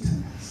ngezinyawo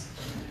sothandaza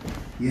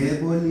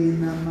yebo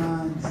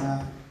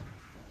linamandla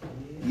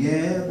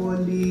yebo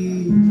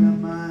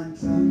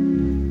linamandla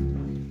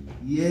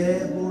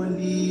yebo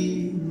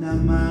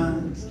linamandla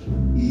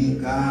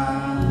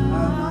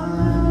igama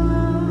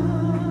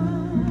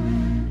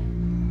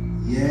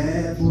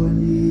yebo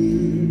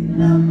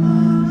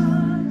linamandla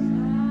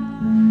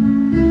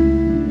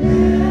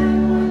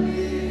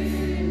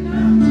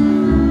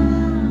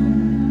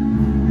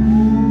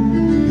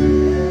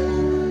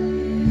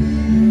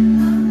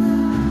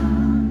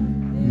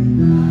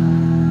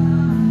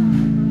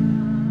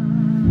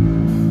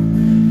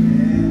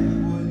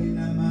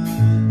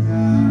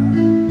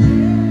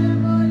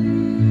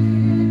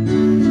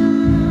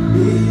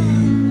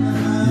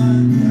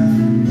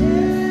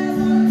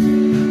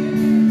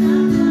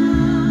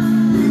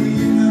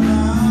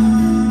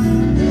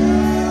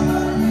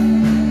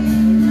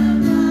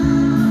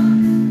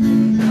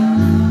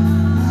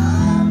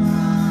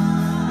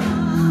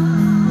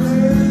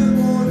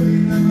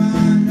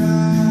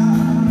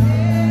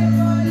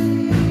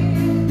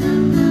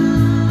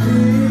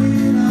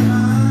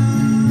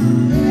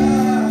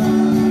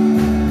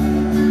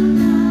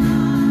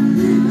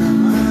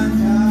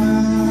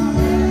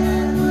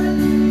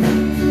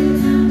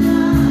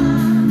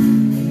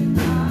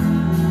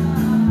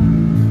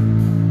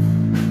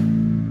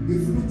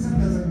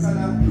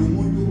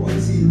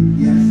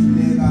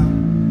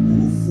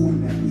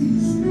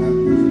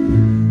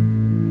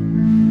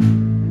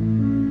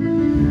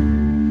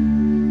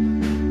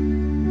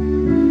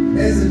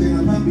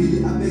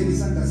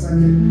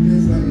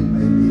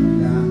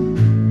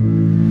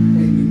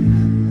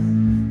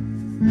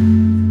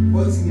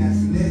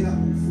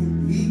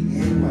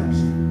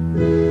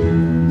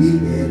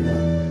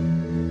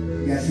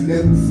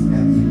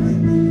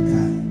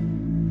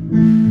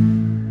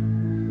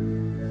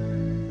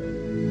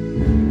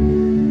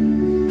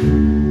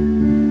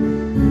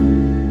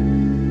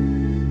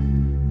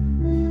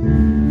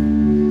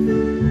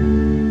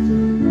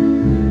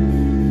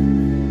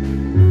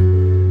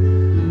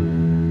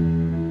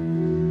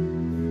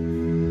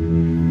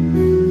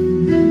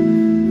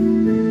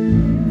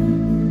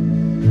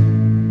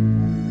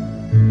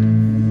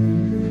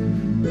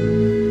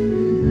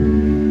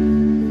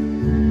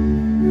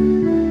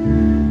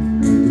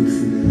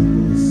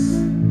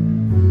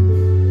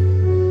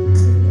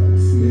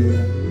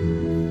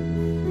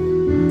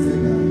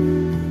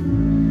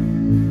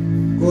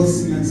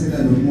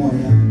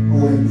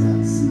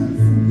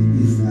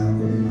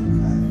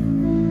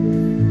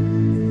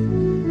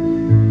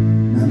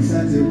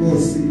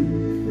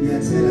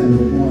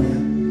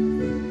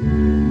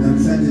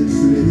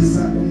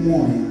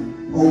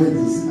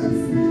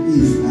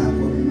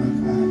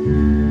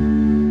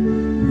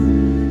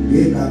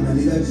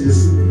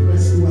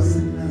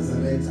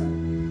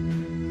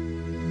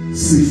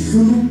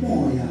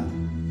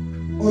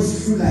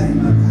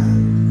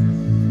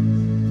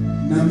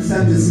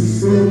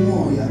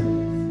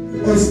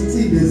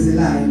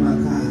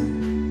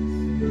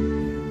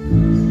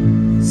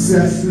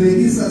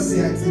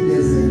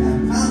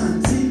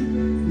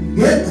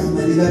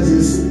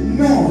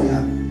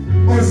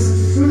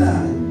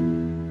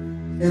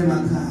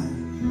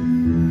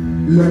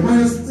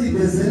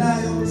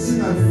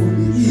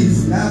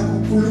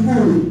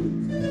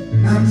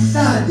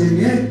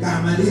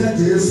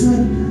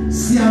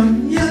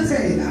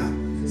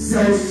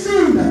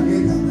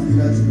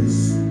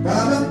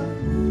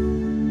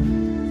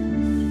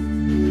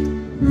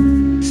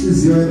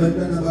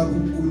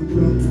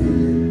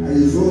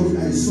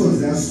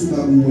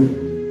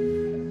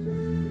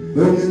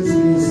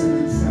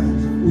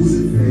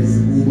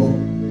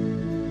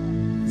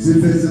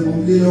Ziveze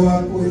ngomlilo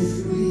wakho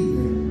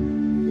ehlulile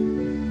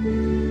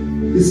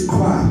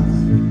isikhwama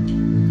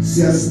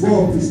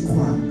siyasibopha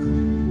isikhwama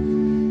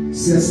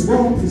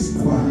siyasibopha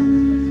isikhwama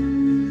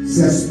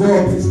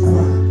siyasibopha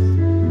isikhwama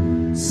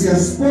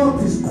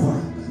Siyasibopha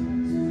isikhwaka.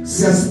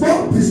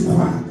 Siyasibopha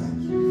isikhwaka.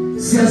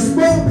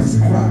 Siyasibopha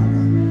isikhwaka.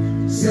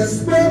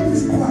 Siyasibopha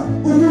isikhwaka.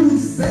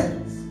 Ukuze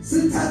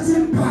sithathe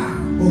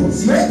impango.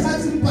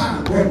 Siyothatha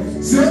impango.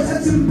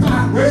 Siyothatha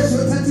impango.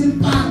 Siyothatha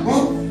impango.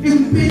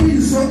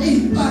 Impiliso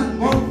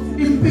impango.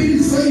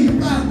 Impiliso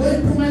impango.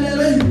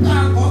 Impumelelo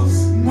impango.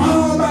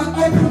 Ngoba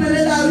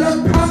ophumelelayo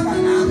lophanga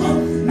nabo.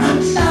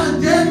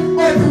 Namhlanje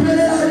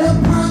ophumelelayo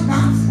lophanga.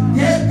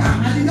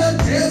 Ngegama lika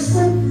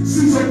Jesu.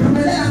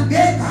 Sizophumelela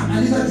ngegama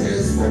lika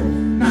Jesu.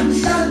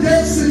 Namhlanje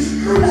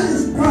sihlula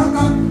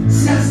isikhwaka.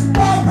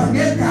 Siyasibopha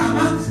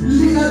ngegama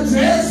lika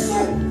Jesu.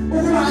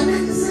 Ukuba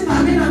anike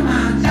singabi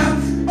namandla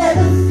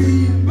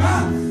okuvimba.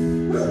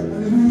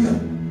 Haleluya.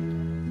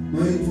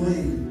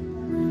 Moyeni.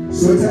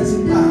 Siyothatha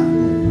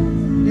impango.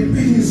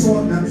 Impiliso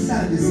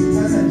namhlanje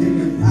sithatha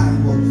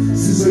njengempango.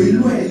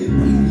 Sizoyilwela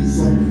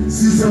impiliso.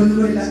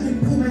 Sizolwela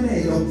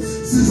impumelelo.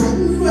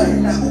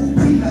 Sizolwela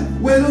ukuphila.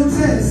 Wena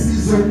uthe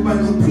sizokuba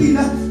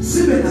nokuphila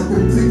sibe nakho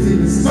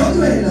ukuchithini.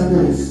 Sizolwela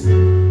Nkosi.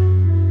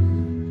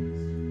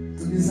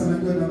 Qinisa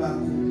abantwana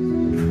bakho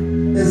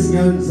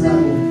ezinyaweni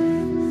zabo.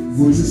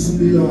 Vuthisa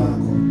umlilo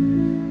wakho.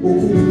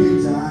 Ukhuphe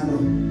njalo.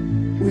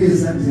 Uye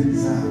ezandleni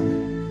zabo.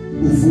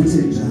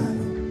 Uvuthe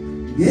njalo.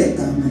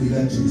 Ngegama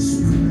lika Jesu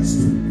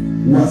Kristu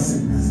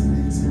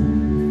waseNazaretha.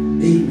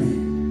 Amen.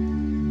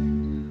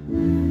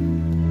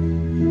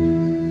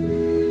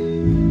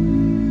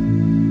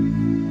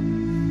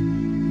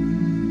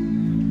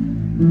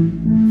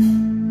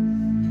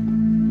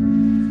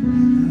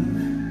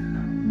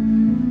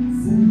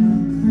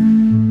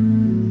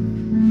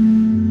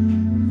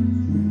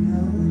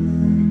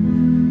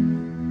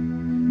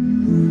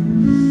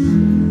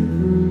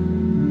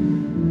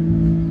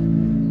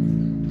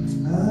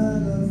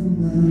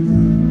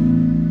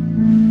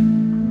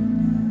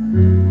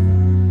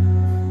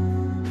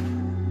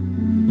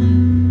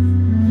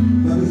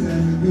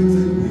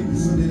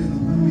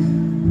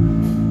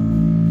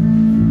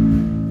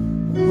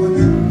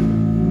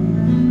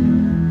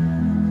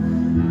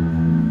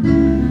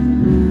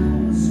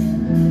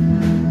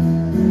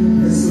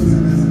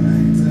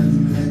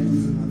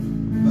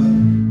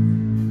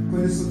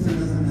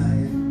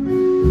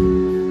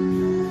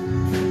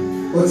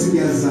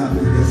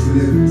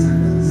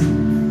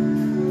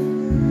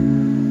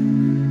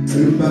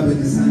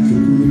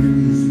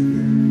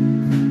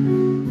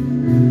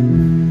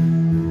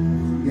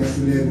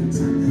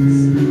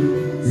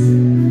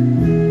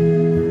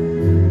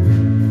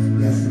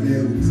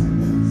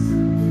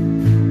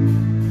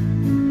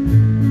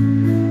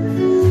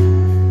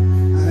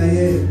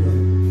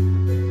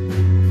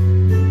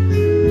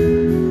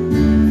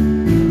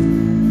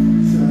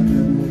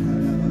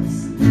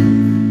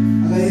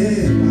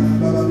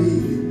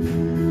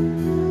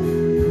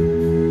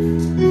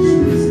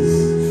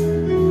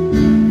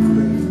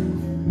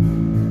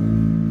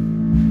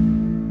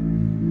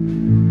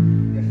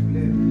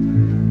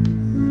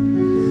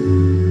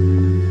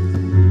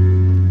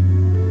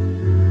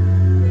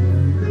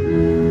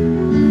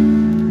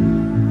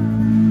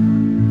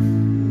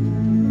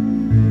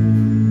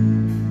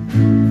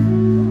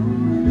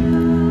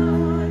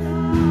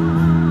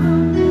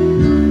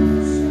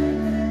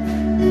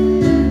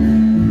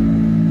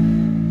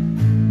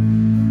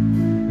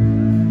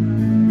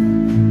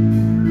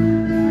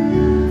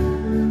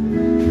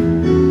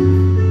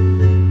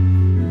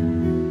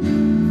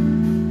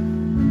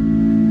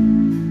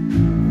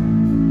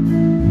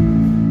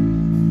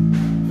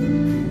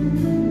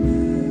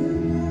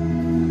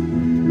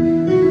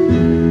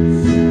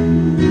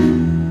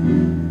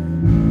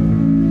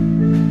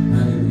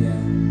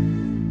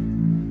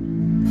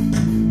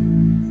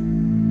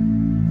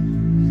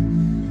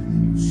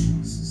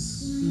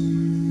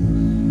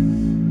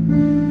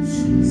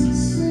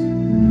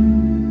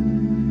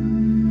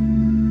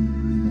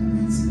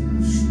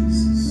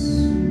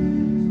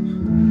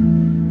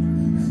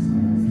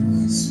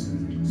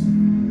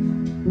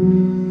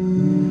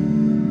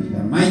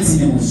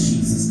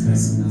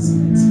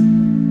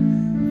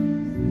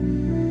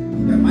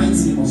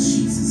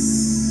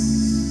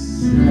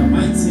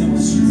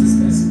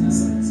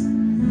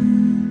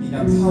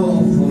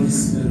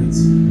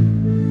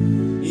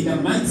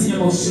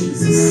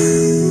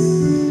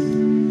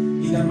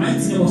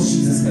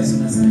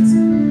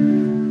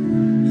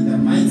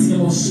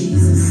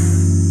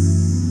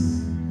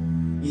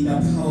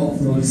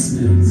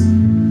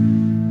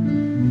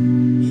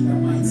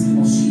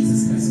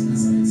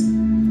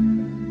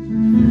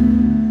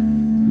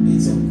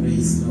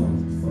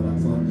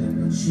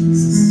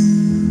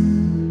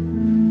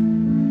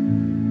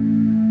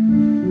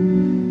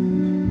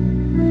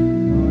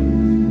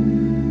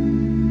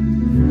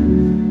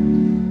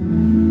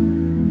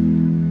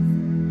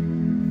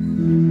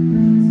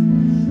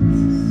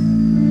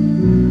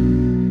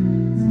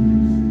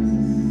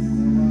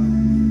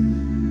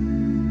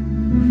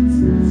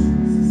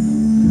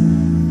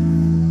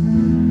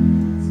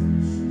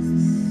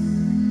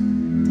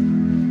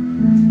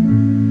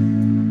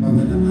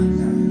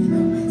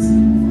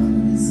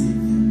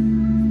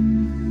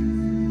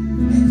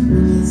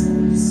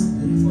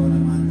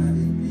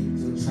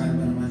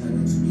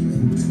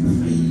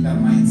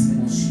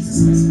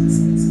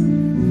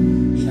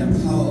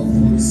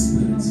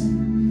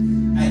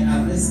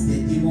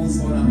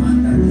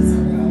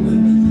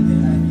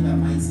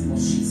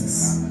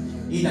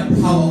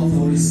 power of the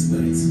Holy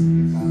Spirit.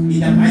 In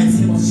the mighty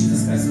name of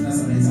Jesus Christ of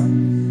Nazareth.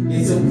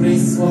 Let your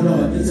grace, oh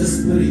Lord, let your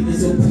spirit, let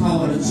your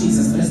power, Lord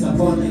Jesus, rest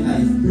upon my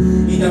life.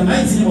 In the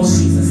mighty name of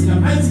Jesus, in the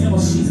mighty name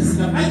of Jesus, in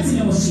the mighty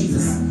name of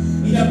Jesus,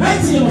 in the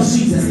mighty name of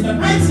Jesus, in the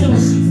mighty name of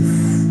Jesus.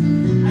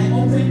 I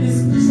open the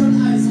spiritual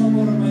eyes, oh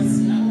God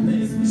Almighty. I open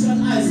the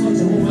spiritual eyes, oh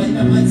Jehovah, in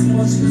the mighty name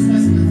of Jesus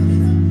Christ of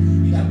Nazareth.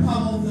 In the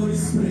power of the Holy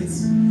Spirit.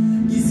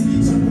 This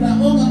is the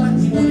all our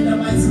demons in the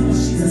mighty name of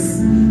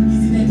Jesus.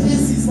 This is the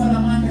cases for the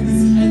man that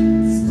is I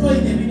destroy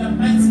them in the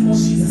mighty name of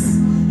Jesus.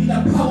 In the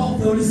power of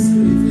the Holy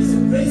Spirit. Let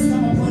your grace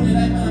come upon the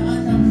life of the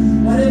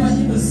man. Whatever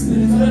evil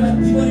spirit, whatever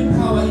demonic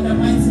power in the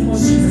mighty name of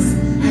Jesus.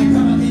 I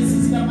come against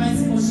it in the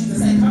mighty name of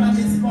Jesus. I come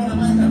against it for the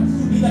man.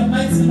 In the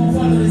mighty name of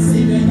our Lord and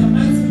Savior. In the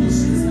mighty name of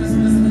Jesus Christ of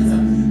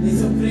Nazareth. Let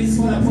your grace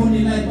fall upon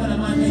the life of the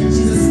man in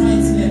Jesus'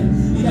 mighty name.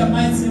 In the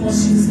mighty name of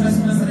Jesus Christ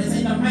of Nazareth.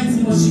 In the mighty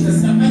name of Jesus.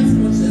 In the mighty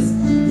name of Jesus.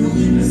 You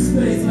evil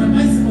spirit. In the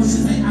mighty name of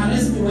Jesus. I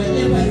arrest you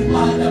wherever you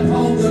are. In the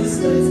power of the Holy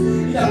Spirit.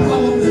 In the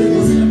power of the Holy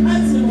Ghost. In the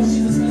mighty name of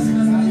Jesus Christ of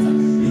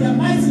Nazareth. In the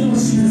mighty name of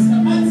Jesus. In the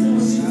mighty name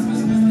of Jesus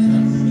Christ of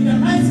Nazareth. In the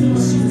mighty name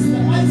of Jesus. In the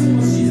mighty name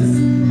of Jesus.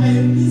 I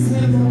release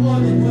her from all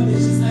the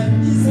bondages. I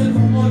release her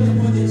from all the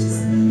bondages.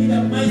 In the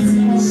mighty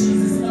name of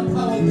Jesus. In the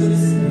power of the Holy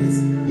Spirit.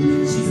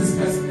 In Jesus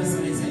Christ of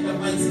Nazareth. In the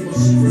mighty name of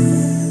Jesus.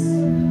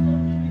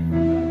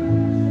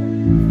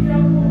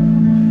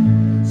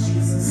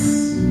 Jesus.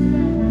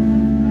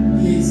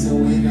 He is your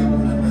way,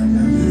 God.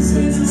 He is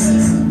your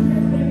intercessor.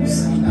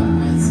 In the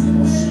mighty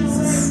name of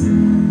Jesus.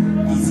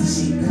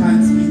 She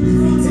can't be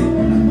defeated,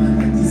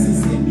 Banamanda. This is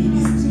the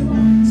ministry to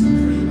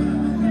pray,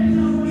 Banamanda.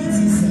 It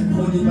is the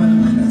calling,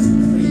 Banamanda, to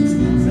pray, to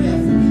be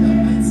prayerful in the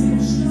mighty name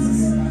of Jesus.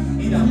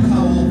 In the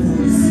power of the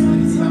Holy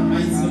Spirit, in the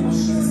mighty name of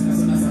Jesus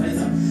Christ of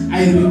Nazareth. I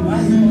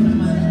revive,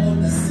 Banamanda, all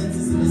the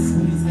senses in the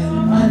Spirit. I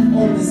revive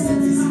all the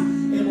senses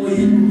in the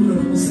mighty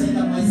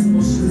name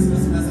of Jesus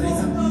Christ of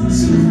Nazareth.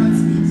 She can't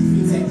be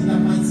defeated in the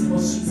mighty name of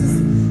Jesus.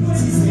 It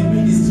is the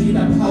ministry, in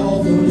the power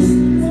of the Holy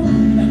Spirit,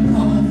 in the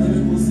power of the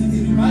Holy Ghost. It is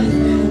revive the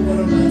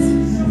Lord Almighty.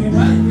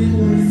 Revive the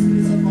Holy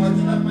Spirit of God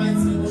in the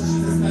mighty name of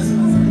Jesus Christ of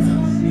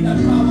Nazareth. In the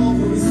power of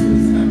the Holy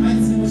Spirit, in the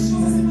mighty name of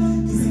Jesus.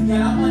 This is the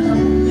Alamanda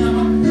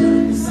Munyama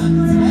Musan.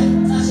 I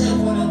touch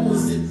everyone and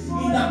host it.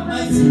 In the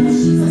mighty name of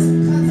Jesus.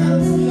 Kata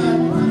Fia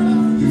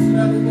Muhammad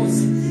Fia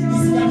Ghost.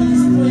 This is the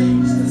destroyer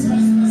in Jesus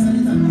Christ of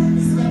Nazareth.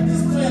 This is the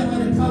destroyer by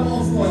the power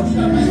of God. In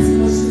the mighty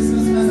name of Jesus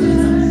Christ of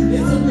Nazareth.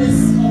 Let your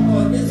grace, oh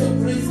God. Let your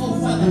grace, oh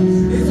Father.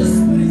 Let your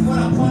spirit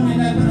fall upon my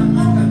life and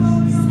Amanda.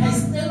 I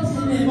stand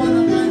in the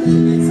Banamanda in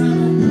the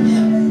time of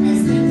prayer. I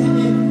stand in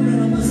the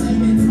Musa in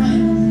the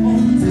time of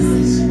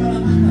intercession,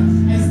 Banamanda.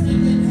 I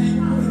stand in the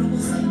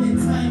Musa in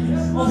the time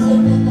of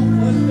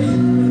warfare,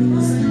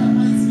 Musa in the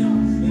mighty name.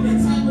 In the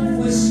time of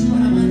worship,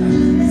 Banamanda.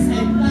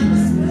 I blind the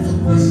spirit of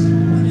worship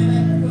upon the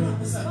life of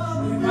Musa.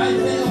 Revive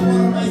them, O God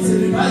Almighty.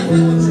 Revive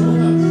them, O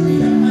Jehovah. In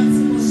the mighty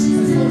name of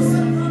Jesus. O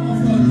Seraphim of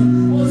God.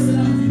 O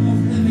Seraphim of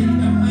heaven. In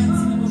the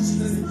mighty name of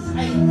Jesus.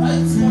 I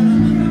invite you,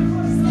 Banamanda.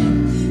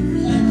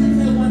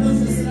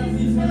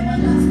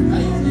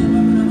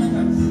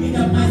 In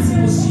the mighty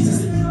name of Jesus,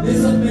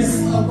 there's a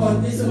blessing of God,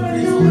 there's a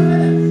grace of God,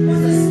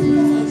 there's a spirit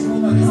of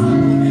Jehovah, there's a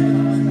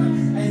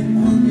command. I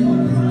remind you of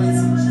the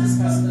Almighty Jesus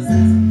Christ of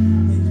Nazareth.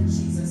 Thank you,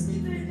 Jesus.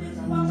 Thank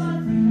you, Lord.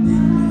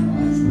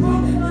 Thank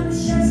you, Lord.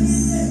 Jesus. Thank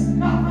you, Jesus.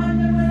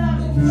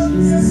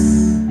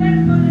 In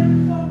the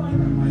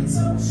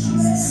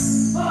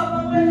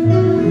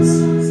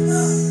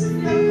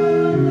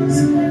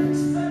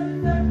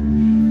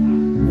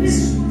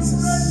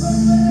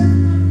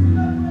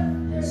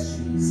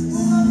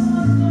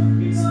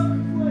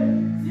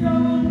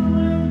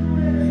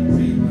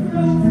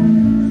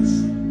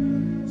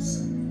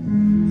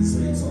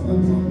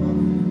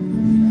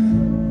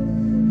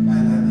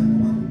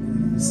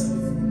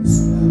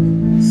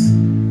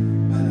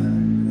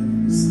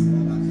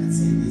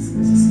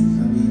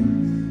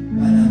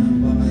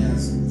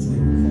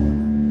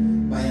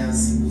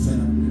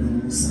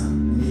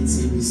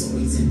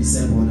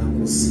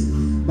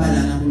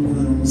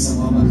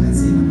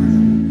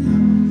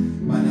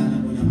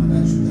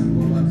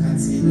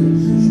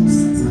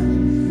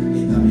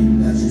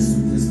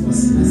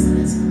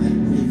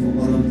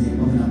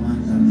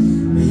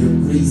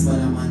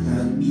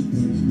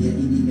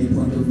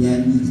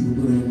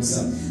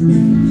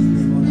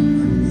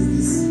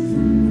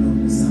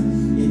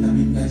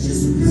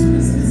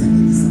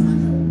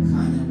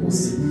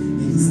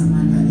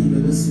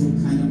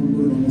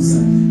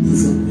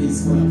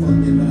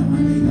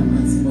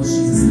mighty name of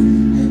Jesus.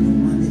 I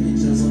command the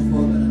angels of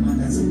God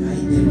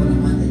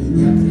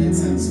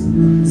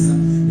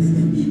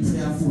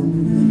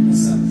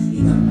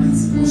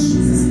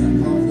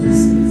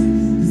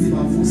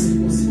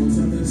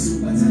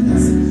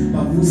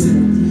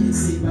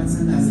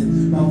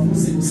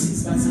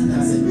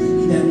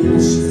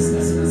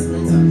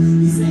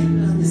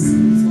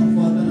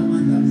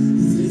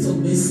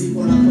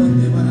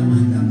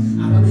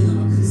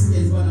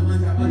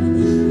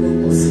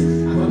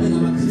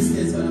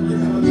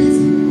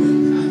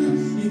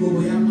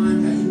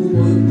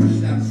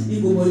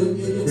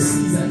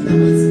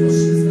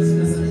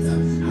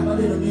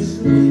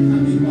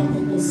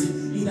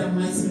In the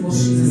mighty name of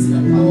Jesus, in the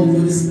power of the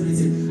Holy Spirit,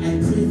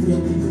 I pray for your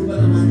people, I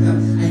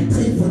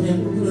pray for them,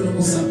 I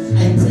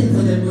pray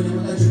for them,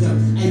 I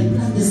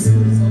plant the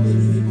spirit of the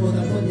living God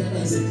upon their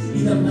lives.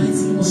 In the mighty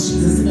name of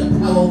Jesus, in the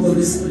power of the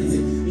Holy Spirit,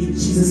 in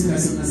Jesus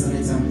Christ of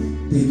Nazareth,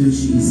 thank you,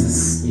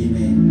 Jesus.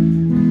 Amen.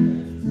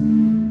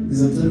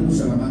 Amen.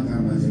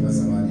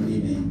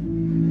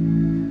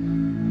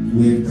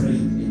 We have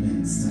prayed.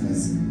 Amen.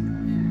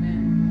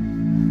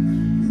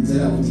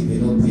 Ngicela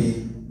udevelope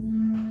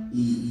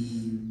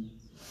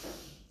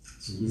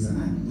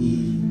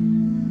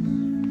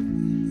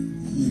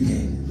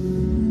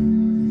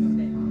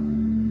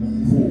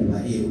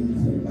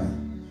umkhuba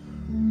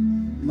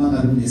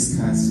mangabe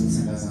unesikhathi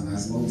sokuthandaza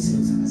ngazo bawuthele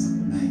uthandaza ngo9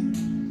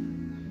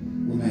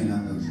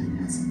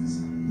 ngakhuluma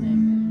uthandaza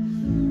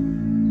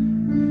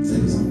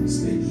ngicela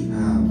uzawuspend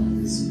i-hour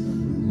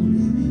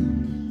amen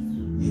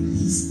at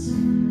least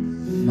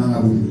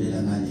mangabe uvulela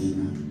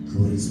ngalena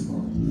glory to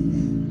God.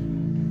 Amen.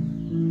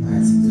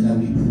 But ngicela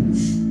we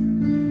push.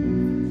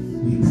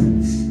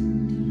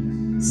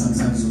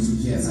 Sometimes also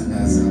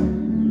uyathandaza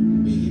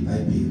ubeke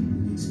iBhayibheli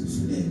ukuthi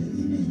usulele.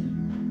 Amen.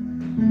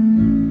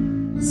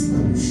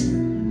 Siphushe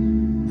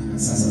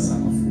nakusasa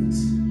zakho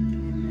futhi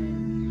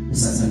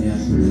usathane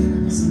uyadlulela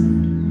ngasana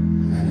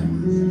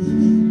akanamandla.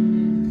 Amen.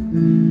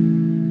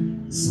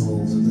 So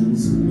ngicela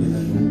ukuthi ube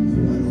nalo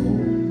mkhuba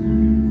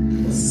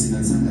lo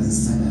singathandaza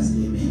sithandaze.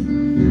 Amen.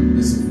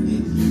 Bese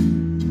uvuleki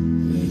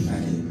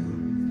uyadlalela.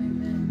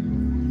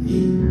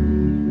 Amen.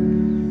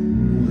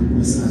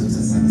 Ubesengazi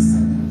uthathana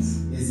sithandaze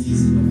ezinye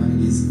izinto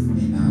kufanele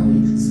zifune nawe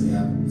inhliziyo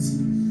yakho ukuthi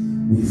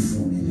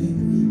uyifune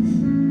lento.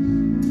 Amen.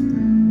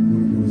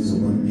 uNkulunkulu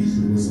uzobona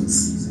umehluko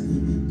uzosiza.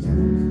 Amen.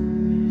 Ngiyabonga.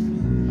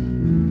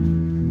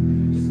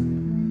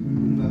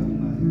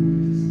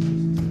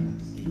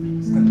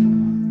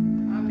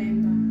 Amen.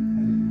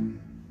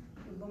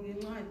 Ngibonga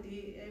incwadi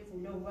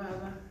evulwe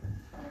ubaba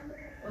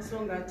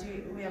osongathi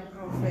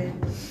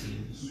uyaprofeta.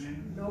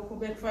 Lokhu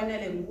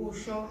bekufanele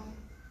ngikusho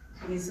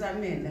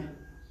ngisamela.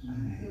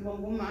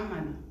 Ngibonga umama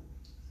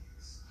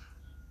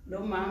lo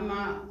mama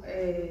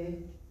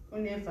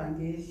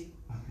unevangeli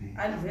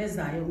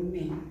alivezayo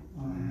kumina.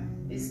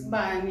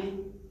 Isibani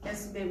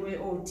esibekwe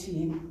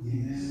othini.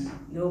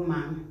 Lo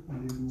mama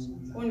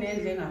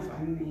unendle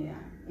engafani neya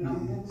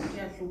ngabuka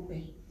uyahluphe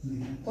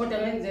kodwa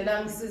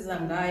ngenzela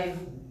ngisiza ngayo.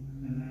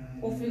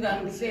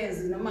 Ufika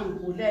ngihlezi noma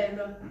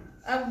ngigulelwa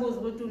akubuza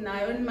ukuthi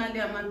unayo imali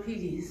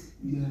yamaphilisi,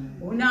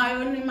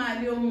 unayo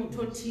imali yomuthi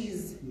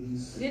othize.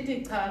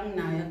 Lithi cha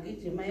nginayo,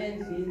 agijima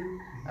endlini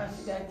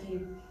afika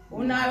khipha.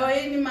 Unayo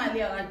yini imali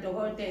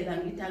yakadokotela?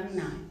 Ngithi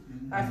anginayo.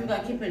 Afika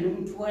khiphe noma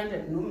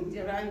 200 noma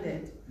 300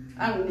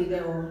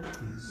 anginike wona.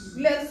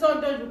 Kulesi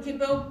sonto nje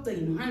ukhiphe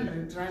ukugcina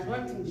 100 rand.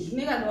 Wathi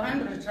nginika lo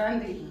 100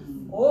 rand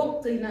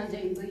okugcina nje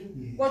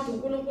ngicini. Kodwa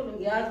uNkulunkulu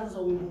ngiyazi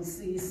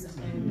uzongibusisa.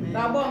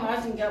 Ngabonga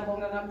ngathi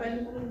ngiyabonga ngempela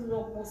uNkulunkulu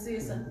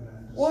uzokubusisa.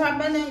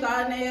 Uhambe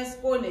nengane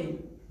esikoleni.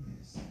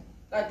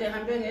 Kade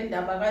hambe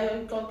ngendaba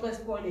kayo ixoxe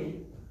esikoleni.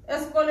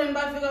 Esikoleni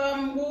bafika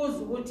bambuza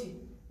ukuthi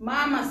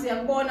mama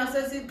siyakubona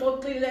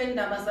sesixoxile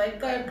indaba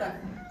sayiqeqa.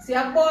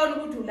 Siyakubona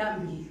ukuthi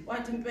ulambile.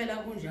 Wathi impela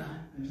kunjalo.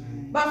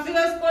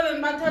 Bafika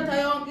esikoleni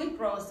bathatha yonke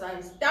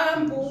igroceries,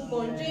 stamp,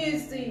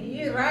 ubhontshisi,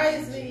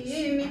 irice,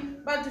 yini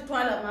bathi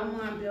thwala mama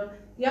uhambe.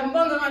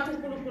 Ngiyambonga ngathi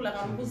uNkulunkulu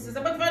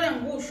angambusisa. Bakufanele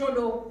ngikusho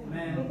lokho.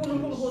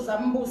 uNkulunkulu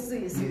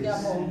uzambusisa.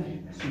 Ngiyabonga.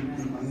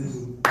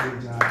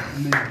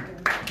 Amen.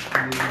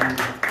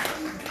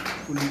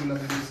 uNkulunkulu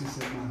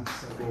abusise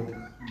masabonga.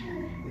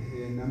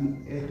 Nami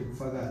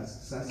edufakazi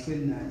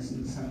sahleli naye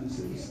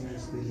simthambise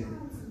isibhedlela.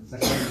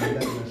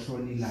 Sahlala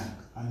ngashona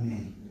ilanga.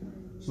 Amen.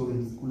 So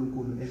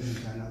uNkulunkulu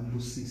enjalo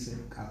ambusise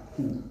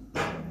kakhulu.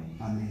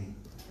 Amen.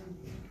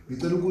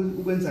 Ngicela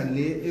ukwenza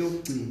le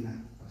eyokugcina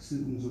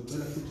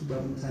ngizocela futhi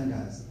ubaba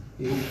umthandazi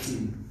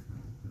eyokugcina.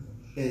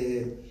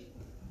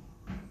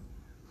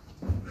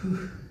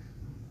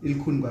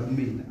 Ilikhulu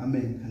kwakumina.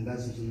 Amen.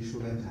 Angazi nje ngisho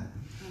kanjani.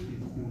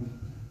 Ilikhulu.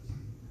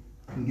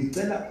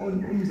 Ngicela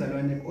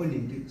umzalwane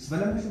onempilo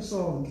sivala amehlo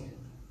sonke.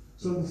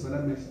 Sonke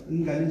sivala amehlo.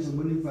 Ingane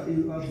izobona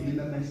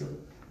ivavulela amehlo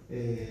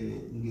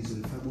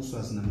ngizolifaka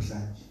uswazi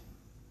namhlanje.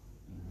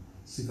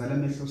 Sivala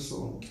amehlo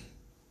sonke.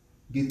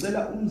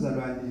 Ngicela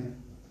umzalwane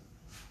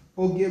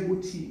okuye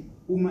ukuthi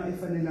uma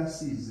efanele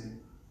asize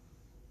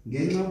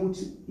ngenxa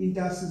ukuthi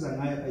into asiza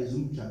ngayo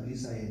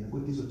ayizumjabulisa yena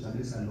kodwa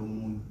izojabulisa lo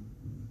muntu.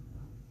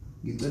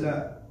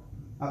 Ngicela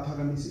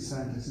aphakamise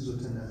isandla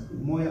sizothandaza.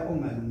 Umoya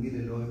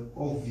ongalungile loyo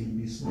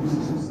ovimbisa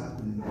isifiso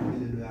sakho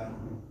nempumelelo yakho.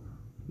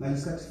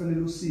 Ngalesikhathi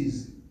fanele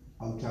usize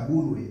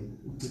awujabuli wena.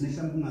 Ugcine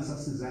mhlawumbe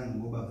ungasasizanga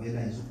ngoba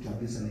vela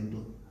ayizokujabulisa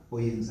lento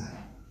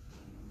oyenzayo.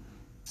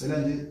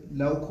 Cela nje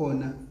la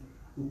ukhona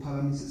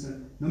uphakamise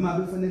isandla. Noma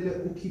abefanele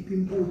ukhiphe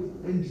impuphu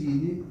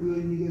endlini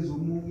uyoyinikeza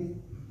omunye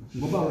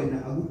ngoba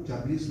wena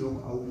akujabulisi lokho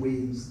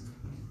awukwenzi.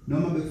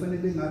 Noma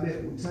befanele ngabe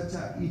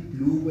uthatha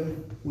ibhlukwe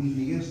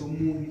ulinikeza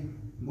omunye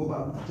ngoba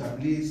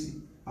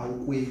akujabulisi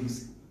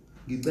awukwenzi.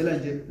 Ngicela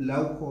nje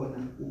la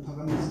ukhona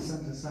uphakamise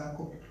isandla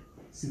sakho.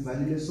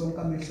 Sivalile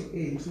sonke amehlo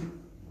ethu.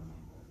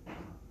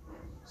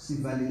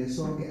 sivalile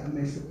sonke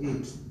amehlo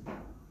ethu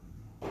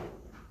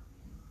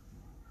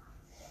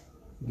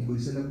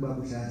ngibuyisela kubaba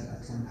uDladla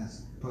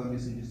athandaza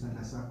phakamise nje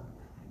isandla sakho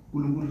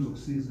uNkulunkulu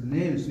uzokusiza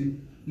nezwi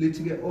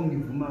lithi ke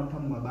ongivuma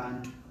phambi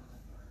kwabantu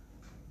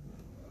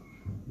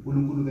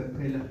uNkulunkulu ke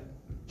kuphela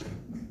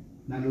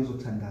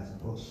nalozothandaza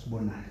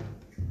osibonayo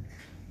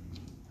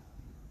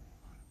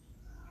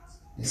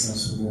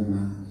esasukuma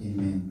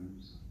amen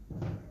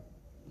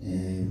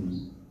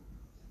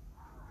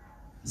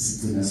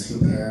sigcina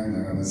sihlupheka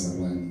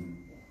ngabazalwane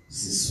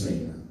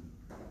siswela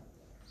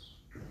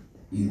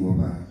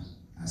ingoba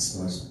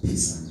asikwazi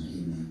ukuphisana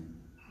amen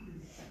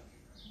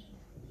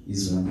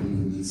izwi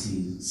laNkulunkulu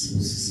lithi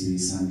sibusisiwe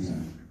isandla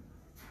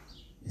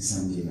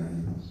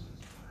esangelayo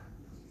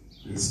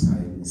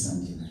esiphayo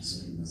nesangelayo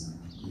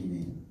solimazana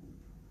amen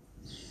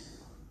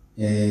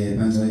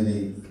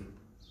banjwayele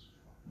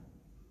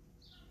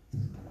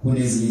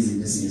kunezinye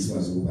izinto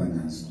esingesikwazi ukuba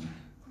nazo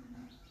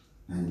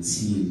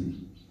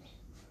until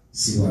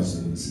sikwazi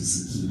ukuthi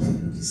sikhiphe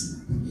lokho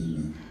esinakho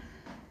amen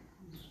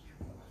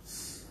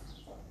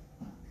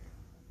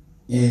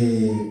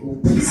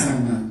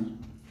ukuphisana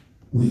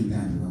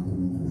kuyintando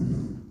kaNkulunkulu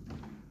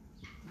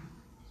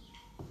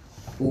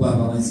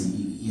ubaba wenza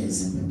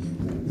i-example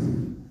ngenkukhu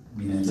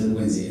mina ngicela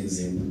ukwenza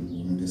i-example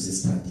umuntu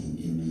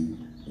osesiphandeni amen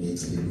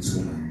ecela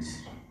ukuthula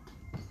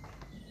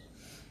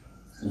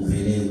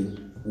uvele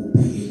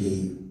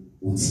ubhekele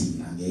uthi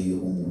angeke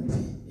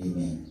umuphe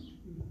amen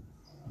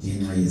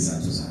ngenxa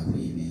yezathu zakho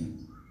amen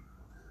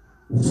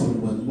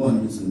uthola ubona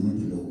ukuthi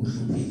umuntu lo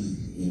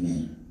uhluphekile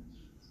amen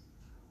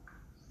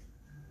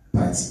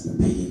but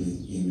ubhekele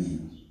amen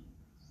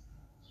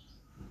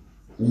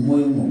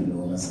umoya omubi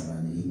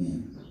wabazalwane amen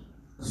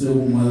so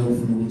umoya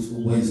ufuna ukuthi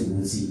ukwenza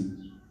ukuthi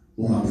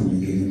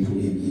ungaphumeleli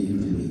empilweni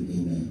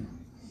amen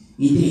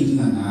into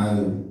enkinga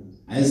ngayo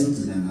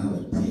ayizogcina ngawe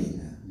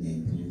kuphela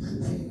lento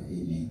yokuhlupheka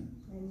amen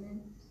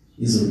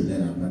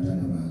izoluleka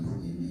abantwana bakho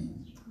amen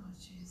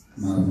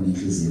mawuna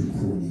inhliziyo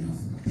ekhulu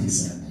ngafuna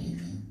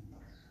amen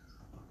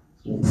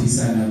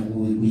ukuphisana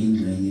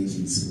kuyingxenye yethu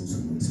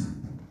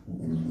uthando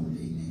uNkulunkulu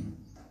amen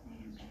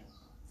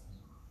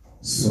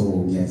so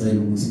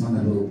ngiyacela ukuthi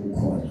mangabe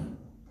ukhona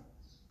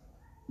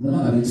noma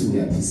ngabe uthi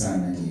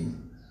uyaphisana ke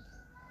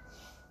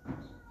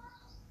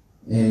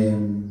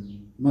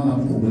mama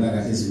ukukhumbula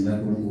kahle izwi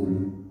laNkulunkulu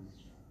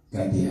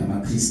kanti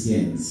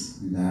ama-Christians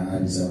la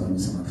abizwa khona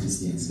ukuthi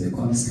ama-Christians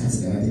bekhona isikhathi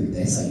kade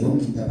bedayisa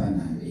yonke into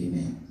abanayo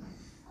amen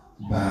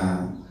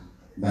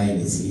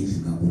bayilethe indlu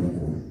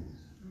kaNkulunkulu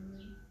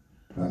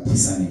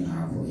baphisane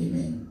ngakho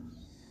amen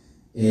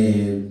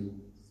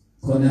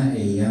khona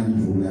young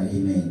ruler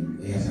amen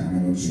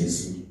eyahlangana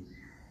noJesu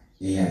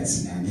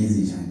eyathi angenze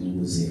njani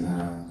ukuze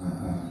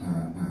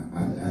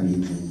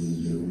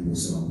abengxenye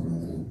umbuso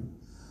kaNkulunkulu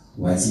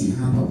wathi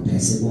hamba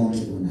udayise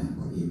konke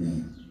onakho amen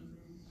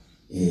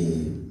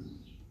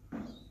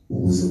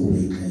ukuze ube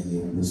ingxenye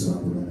umbuso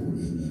kaNkulunkulu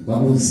amen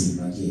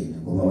kwakunzima kuyena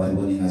ngoba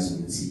wayebona ngazi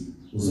ukuthi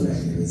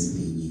uzolahlela izinto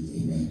eziningi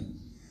amen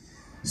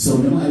so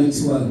noma ngabe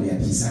kuthiwa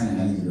uyaphisana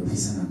ngalendlela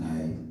ophisana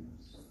ngayo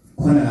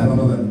khona laba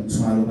baba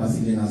nomthwalo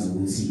bafike ngazi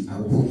ukuthi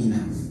akukho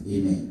enough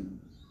amen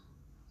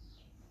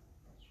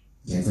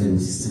ngiyacela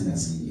ukuthi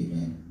sithandazeni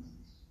amen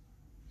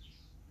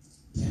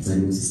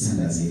ngiyacela ukuthi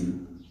sithandazeni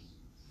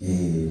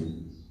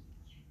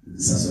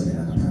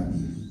sasondela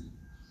ngaphambili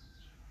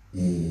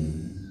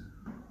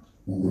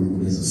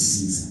uNkulunkulu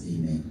ezosisiza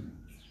amen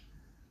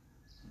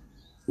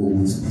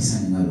ukuthi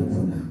uphisane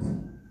ngalokho nakho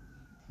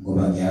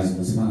ngoba ngiyazi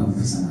ukuthi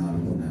mangaphisana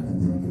ngalokho nakho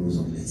uNkulunkulu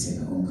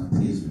uzokulethela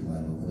ongaphezulu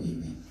kwalokho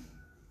amen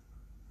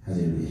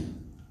haleluya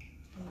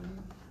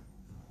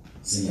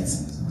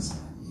siyathanda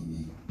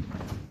amen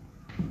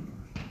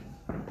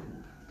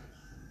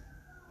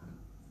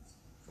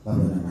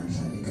Baba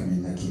namandla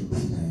egameni lakhe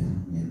eliphilayo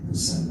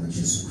nelibusana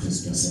laJesu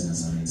Kristu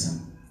waseNazaretha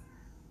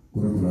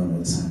uNkulunkulu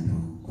onothando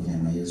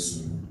kunyama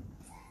yezulu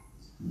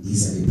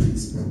these are the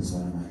principles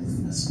wanamandla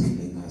ufuna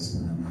siphile ngazo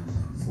wanamandla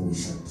for we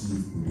shall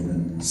give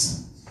uNkulunkulu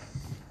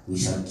we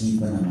shall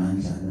give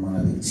wanamandla noma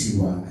ngabe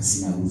kuthiwa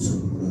asinakutho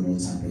uNkulunkulu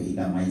onothando in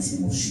the mighty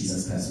name of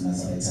Jesus Christ of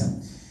Nazareth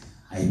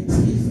I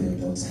pray for your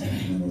daughter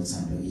uNkulunkulu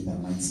onothando in the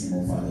mighty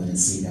name of our Lord and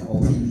Savior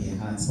open her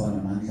heart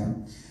wanamandla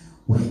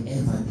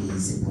wherever there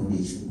is a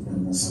bondage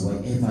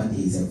wherever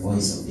there is a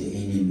voice of the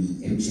enemy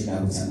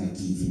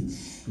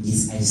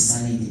yes, I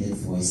silence that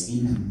voice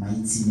in the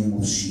mighty name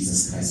of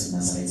Jesus Christ of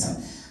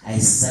Nazareth. I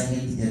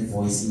silence that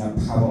voice in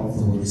the power of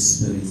the Holy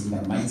Spirit in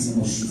the mighty name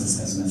of Jesus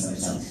Christ of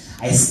Nazareth.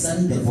 I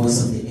silence the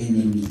voice of the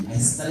enemy. I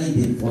silence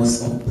the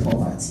voice of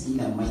poverty in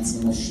the mighty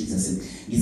name of Jesus.